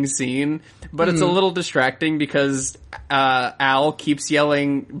 affecting scene, but it's a little distracting because Al keeps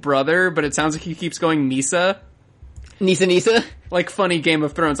yelling brother, but it sounds like he keeps going Misa. Nisa? Like funny Game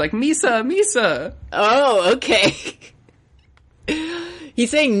of Thrones, like Misa. Oh, okay. He's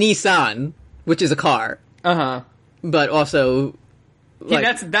saying Nissan, which is a car, Uh-huh. but also...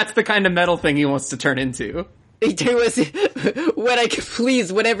 That's the kind of metal thing he wants to turn into. When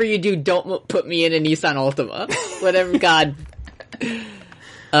please, whatever you do, don't put me in a Nissan Altima. Whatever, God.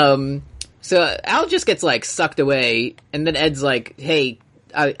 So Al just gets like sucked away, and then Ed's like, "Hey,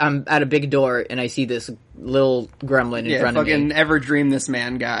 I'm at a big door, and I see this little gremlin in front of me." Fucking ever dream this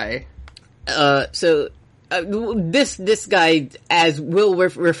man guy. This guy, as we'll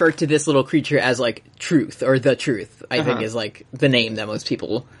refer to this little creature as like Truth or the Truth. I think is like the name that most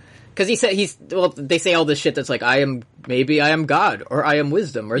people. Because they say all this shit that's like, I am God, or I am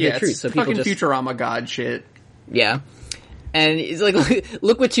wisdom, or the truth. So people fucking just Futurama God shit. Yeah. And he's like,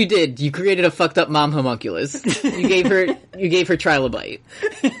 look what you did. You created a fucked up mom homunculus. You gave her trilobite.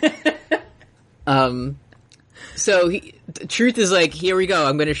 So Truth is like, here we go.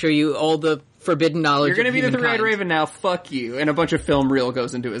 I'm going to show you all the forbidden knowledge. You're going to be the humankind. Red Raven now. Fuck you. And a bunch of film reel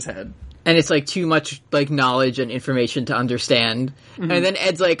goes into his head. And it's like too much like knowledge and information to understand. And then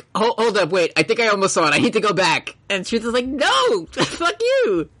Ed's like, hold up, wait, I think I almost saw it. I need to go back. And Truth is like, no, fuck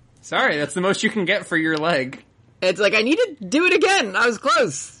you. Sorry, that's the most you can get for your leg. It's like, I need to do it again. I was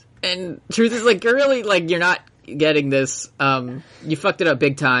close. And Truth is like, you're really, like, you're not getting this. You fucked it up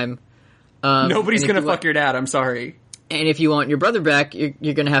big time. Nobody's gonna fuck your dad, I'm sorry. And if you want your brother back,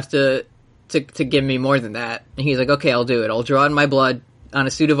 you're gonna have to give me more than that. And he's like, okay, I'll do it. I'll draw in my blood on a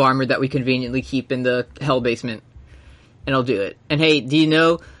suit of armor that we conveniently keep in the hell basement. And I'll do it. And hey, do you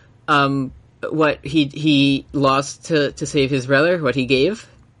know, what he lost to save his brother? What he gave?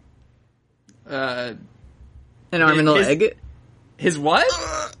 An An arm and a leg. His what?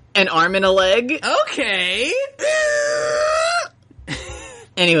 an arm and a leg. Okay.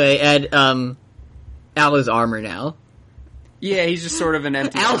 Anyway, Ed, Al is armor now. Yeah, he's just sort of an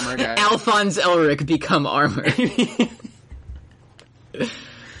empty armor guy. Alphonse Elric become armor.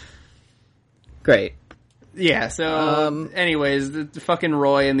 Great. Yeah, so, anyways, the fucking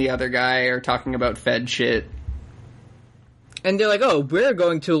Roy and the other guy are talking about Fed shit. And they're like, oh, we're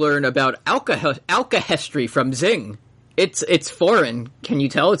going to learn about alkahestry from Zing. It's foreign. Can you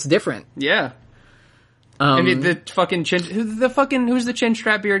tell? It's different. Yeah. And the fucking who's the chin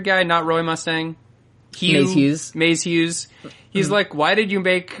strap beard guy? Not Roy Mustang. Maze Hughes. He's like, why did you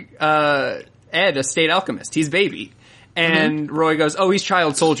make Ed a state alchemist? He's baby. And Roy goes, oh, he's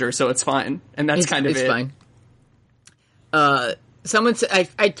child soldier, so it's fine. And that's kind of it. It's fine. Someone said,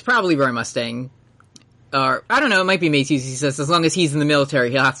 it's probably Roy Mustang. Or, I don't know, it might be Maze Hughes. He says, as long as he's in the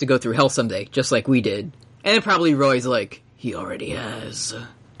military, he'll have to go through hell someday, just like we did. And then probably Roy's like, he already has.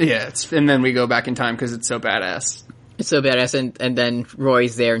 Yeah, and then we go back in time because it's so badass. It's so badass, and then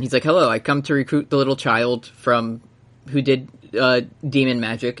Roy's there, and he's like, hello, I come to recruit the little child who did demon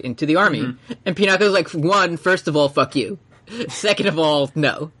magic into the army. And Pinocchio's like, first of all, fuck you. Second of all,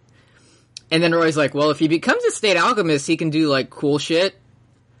 no. And then Roy's like, well, if he becomes a state alchemist, he can do, like, cool shit.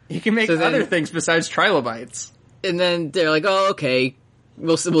 He can make other things besides trilobites. And then they're like, oh, okay,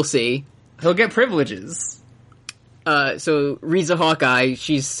 we'll see. He'll get privileges. So Riza Hawkeye,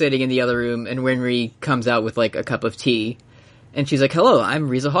 she's sitting in the other room, and Winry comes out with, like, a cup of tea. And she's like, hello, I'm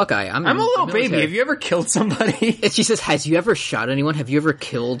Riza Hawkeye. I'm a little baby. Have you ever killed somebody? And she says, has you ever shot anyone? Have you ever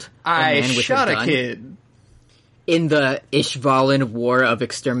killed a man with shot a gun? A kid. In the Ishvalan War of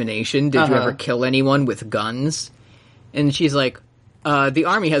Extermination, did you ever kill anyone with guns? And she's like, the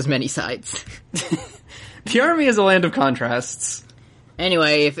army has many sides. The army is a land of contrasts.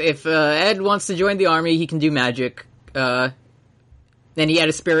 Anyway, if Ed wants to join the army, he can do magic. And he had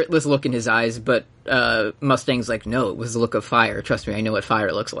a spiritless look in his eyes, but Mustang's like, no, it was the look of fire. Trust me, I know what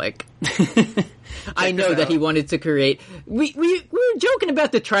fire looks like. I know that he wanted to create... We were joking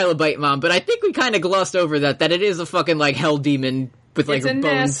about the trilobite mom, but I think we kind of glossed over that it is a fucking, like, hell demon with, like,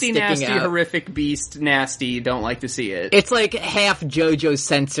 bones sticking out. It's a nasty, horrific beast. Nasty. Don't like to see it. It's, like, half JoJo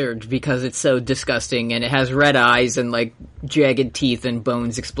censored because it's so disgusting, and it has red eyes and, like, jagged teeth and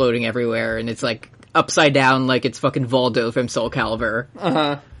bones exploding everywhere, and it's, like, upside down like it's fucking Voldo from Soul Calibur.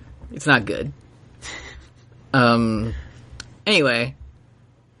 It's not good. Anyway,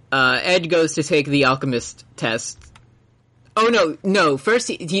 Ed goes to take the alchemist test. Oh no! First,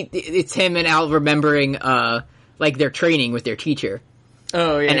 it's him and Al remembering, like their training with their teacher.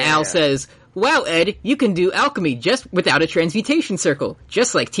 Oh yeah. And Al says, "Wow, Ed, you can do alchemy just without a transmutation circle,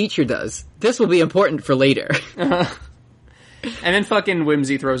 just like teacher does. This will be important for later." And then fucking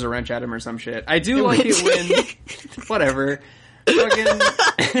Whimsy throws a wrench at him or some shit. I do like it when... Whatever.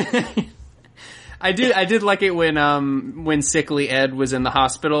 Fucking... I did like it when sickly Ed was in the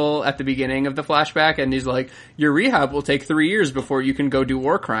hospital at the beginning of the flashback, and he's like, your rehab will take 3 years before you can go do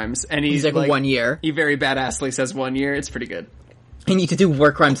war crimes. And he's like 1 year. He very badassly says 1 year. It's pretty good. I need to do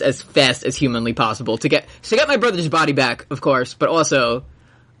war crimes as fast as humanly possible to get my brother's body back, of course, but also...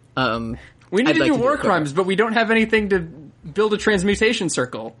 we need to do war crimes, but we don't have anything to build a transmutation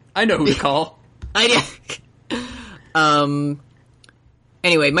circle. I know who to call.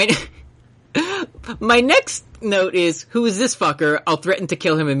 Anyway, my next note is, who is this fucker? I'll threaten to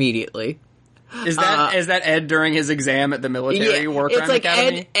kill him immediately. Is that Ed during his exam at the military war crime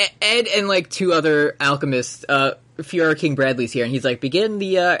academy? Ed and like two other alchemists, Fiora King Bradley's here, and he's like, begin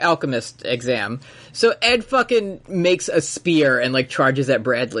the alchemist exam. So Ed fucking makes a spear and like charges at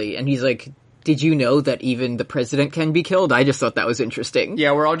Bradley, and he's like, did you know that even the president can be killed? I just thought that was interesting.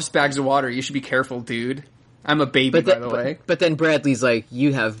 Yeah, we're all just bags of water. You should be careful, dude. I'm a baby, by the way. But then Bradley's like,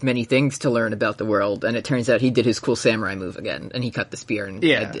 you have many things to learn about the world, and it turns out he did his cool samurai move again, and he cut the spear, and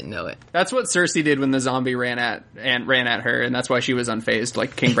I didn't know it. That's what Cersei did when the zombie ran at her, and that's why she was unfazed,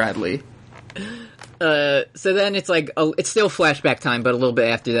 like King Bradley. So then it's like, it's still flashback time, but a little bit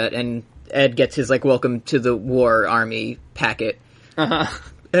after that, and Ed gets his like welcome to the war army packet.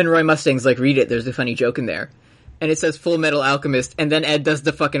 And Roy Mustang's like, read it, there's a funny joke in there. And it says Full Metal Alchemist, and then Ed does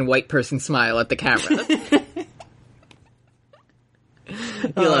the fucking white person smile at the camera.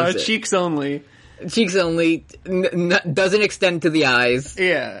 He loves it. Cheeks only. Cheeks only, doesn't extend to the eyes.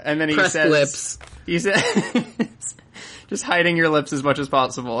 Yeah, and then he Pressed says... lips. He says... just hiding your lips as much as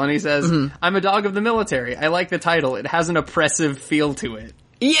possible. And he says, I'm a dog of the military. I like the title. It has an oppressive feel to it.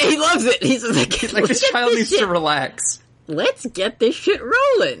 Yeah, he loves it. He's like this child needs to relax. Let's get this shit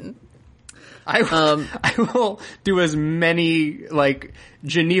rolling. I will do as many, like,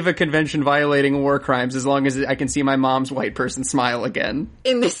 Geneva Convention violating war crimes as long as I can see my mom's white person smile again.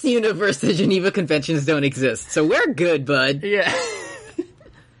 In this universe, the Geneva Conventions don't exist, so we're good, bud. Yeah.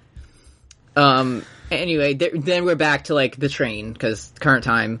 Anyway, then we're back to, like, the train, because current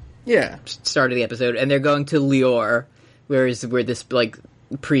time, Yeah. start of the episode, and they're going to Lior, where this, like,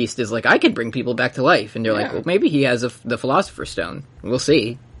 priest is like, I could bring people back to life, and they're like, Yeah. well, maybe he has the Philosopher's Stone. We'll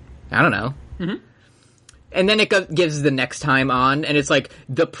see. I don't know. Mm-hmm. And then it gives the next time on, and it's like,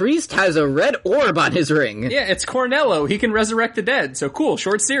 the priest has a red orb on his ring. Yeah, it's Cornello. He can resurrect the dead. So cool.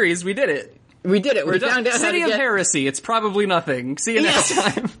 Short series. We did it. We did it. We We're found done. out how to City of get... Heresy. It's probably nothing. See you next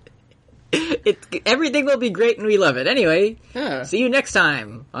time. Everything will be great, and we love it. Anyway, Yeah. see you next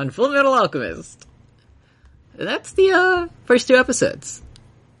time on Full Metal Alchemist. That's the first 2 episodes.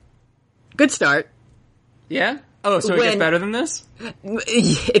 Good start. Yeah? Oh, so it gets better than this?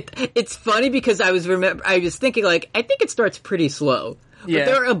 It's funny because I was thinking, like, I think it starts pretty slow. But Yeah.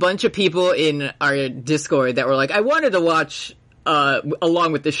 there are a bunch of people in our Discord that were like, I wanted to watch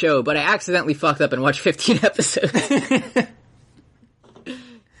along with the show, but I accidentally fucked up and watched 15 episodes.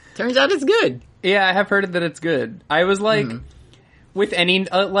 Turns out it's good. Yeah, I have heard that it's good. I was like, with any,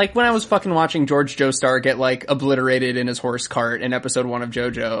 like when I was fucking watching George Joestar get like obliterated in his horse cart in episode 1 of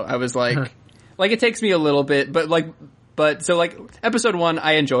JoJo, I was like, like it takes me a little bit, but so like episode 1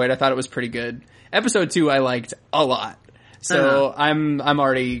 I enjoyed. I thought it was pretty good. Episode 2 I liked a lot. So I'm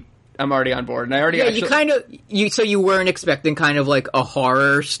already on board, and I already so you weren't expecting kind of like a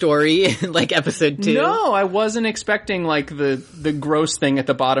horror story in like episode 2? No, I wasn't expecting like the gross thing at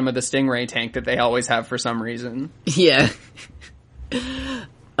the bottom of the Stingray tank that they always have for some reason. Yeah.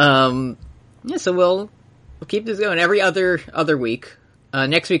 Yeah, so we'll keep this going every other week.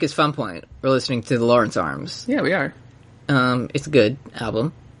 Next week is Fun Point. We're listening to the Lawrence Arms. Yeah, we are. It's a good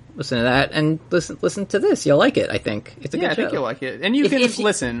album. Listen to that, and listen to this. You'll like it, I think. It's a good show. I think you'll like it. And you can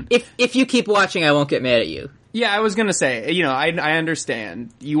listen. If you keep watching, I won't get mad at you. Yeah, I was gonna say, I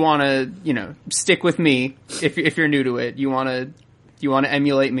understand. You wanna, stick with me if you're new to it. You wanna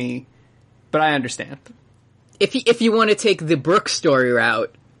emulate me, but I understand. If you want to take the Brooke story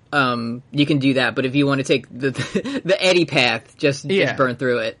route, you can do that. But if you want to take the Eddie path, just burn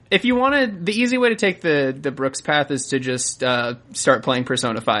through it. If you want the easy way to take the Brooks path is to just start playing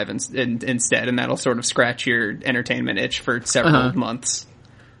Persona 5 instead, and that'll sort of scratch your entertainment itch for several months.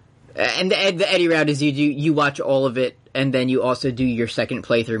 And the Eddie route is you watch all of it, and then you also do your second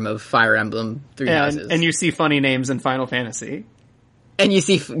playthrough of Fire Emblem Three Houses, and you see funny names in Final Fantasy, and you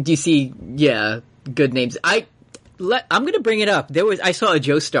see good names. I'm going to bring it up. I saw a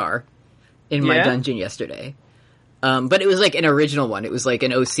Joestar in my dungeon yesterday. But it was like an original one. It was like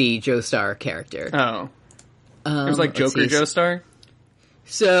an OC Joestar character. Oh. It was like Joker Joestar?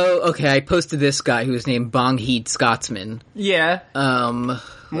 So, okay, I posted this guy who was named Bongheed Scotsman. Yeah.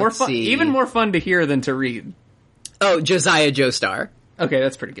 More fun, even more fun to hear than to read. Oh, Josiah Joestar. Okay,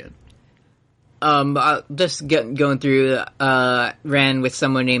 that's pretty good. Just going through, ran with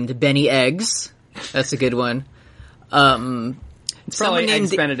someone named Benny Eggs. That's a good one. It's probably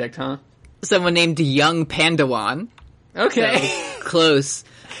Eggs Benedict, huh? Someone named Young Pandawan. Okay. So, close.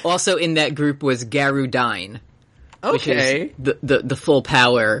 Also in that group was Garudine. Okay. Which is the full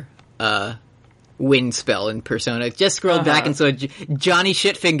power, wind spell in Persona. Just scrolled back and saw Johnny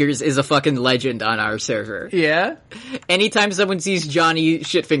Shitfingers is a fucking legend on our server. Yeah? Anytime someone sees Johnny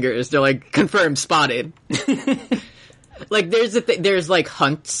Shitfingers, they're like, confirmed, spotted. Like, there's like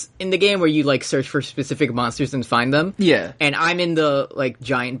hunts in the game where you like search for specific monsters and find them. Yeah. And I'm in the like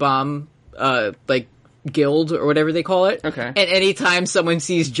giant bomb, like guild or whatever they call it. Okay. And anytime someone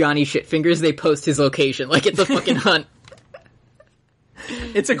sees Johnny Shitfingers, they post his location. Like it's a fucking hunt.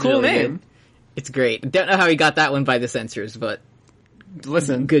 It's a cool really name. Good. It's great. Don't know how he got that one by the censors, but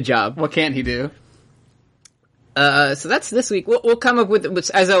listen, good job. What can't he do? So that's this week. We'll come up with,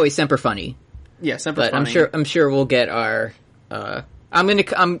 as always, Semper Funny. Yeah, Semper Funny. But I'm sure we'll get our. So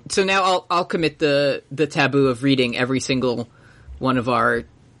now I'll commit the taboo of reading every single one of our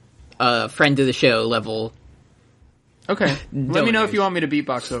friend of the show level. Okay. Let me know if you want me to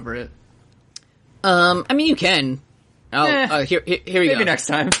beatbox over it. I mean you can. Here we go. Maybe next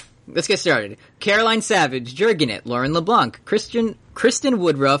time. Let's get started. Caroline Savage, Jurgenet, Lauren LeBlanc, Kristen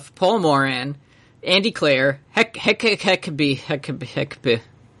Woodruff, Paul Moran, Andy Clare, Heckby.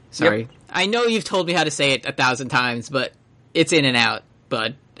 Sorry. Yep. I know you've told me how to say it 1,000 times, but it's in and out.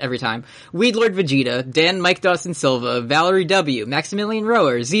 but every time. Weedlord Vegeta, Dan Mike Dawson Silva, Valerie W, Maximilian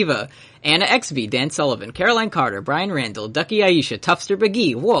Rower, Ziva, Anna XB, Dan Sullivan, Caroline Carter, Brian Randall, Ducky Aisha, Tuffster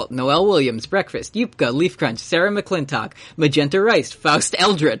McGee, Walt, Noel Williams, Breakfast, Yupka, Leaf Crunch, Sarah McClintock, Magenta Rice, Faust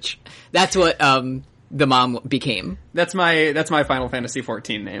Eldritch. That's what, the mom became. That's my Final Fantasy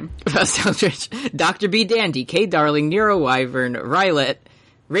 14 name. Faust Eldritch, Dr. B. Dandy, K. Darling, Nero Wyvern, Raylet,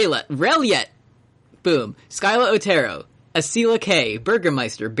 boom, Skyla Otero, Asila K,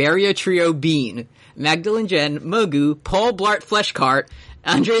 Burgermeister, Barrio Trio Bean, Magdalene Jen, Mogu, Paul Blart Fleshcart,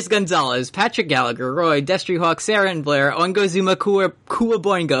 Andres Gonzalez, Patrick Gallagher, Roy, Destry Hawk, Sarah and Blair, Ongo Zuma Kua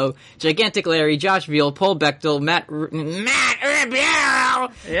Boingo, Gigantic Larry, Josh Veal, Paul Bechtel, Matt Ribeiro,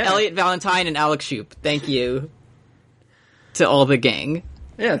 Elliot Valentine, and Alex Shoup. Thank you to all the gang.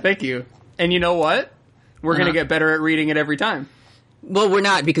 Yeah, thank you. And you know what? We're going to get better at reading it every time. Well, we're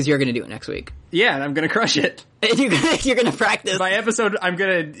not, because you're going to do it next week. Yeah, and I'm going to crush it. You're going to practice. By episode, I'm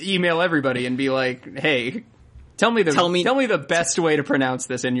going to email everybody and be like, hey, tell me the best way to pronounce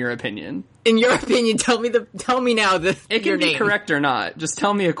this in your opinion. In your opinion, tell me now it can your be name. Correct or not. Just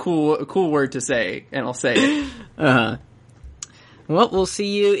tell me a cool word to say, and I'll say it. Well, we'll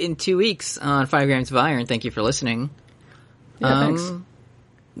see you in 2 weeks on 5 Grams of Iron. Thank you for listening. Yeah, thanks.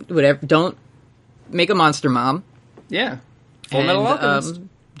 Whatever. Don't make a monster mom. Yeah. Full Metal Alchemist.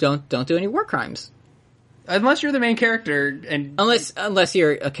 Don't do any war crimes. Unless you're the main character, and unless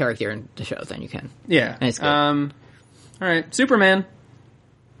you're a character in the show, then you can. Yeah. And it's good. All right, Superman.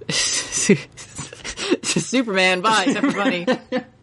 Superman. Bye. Except for Bunny.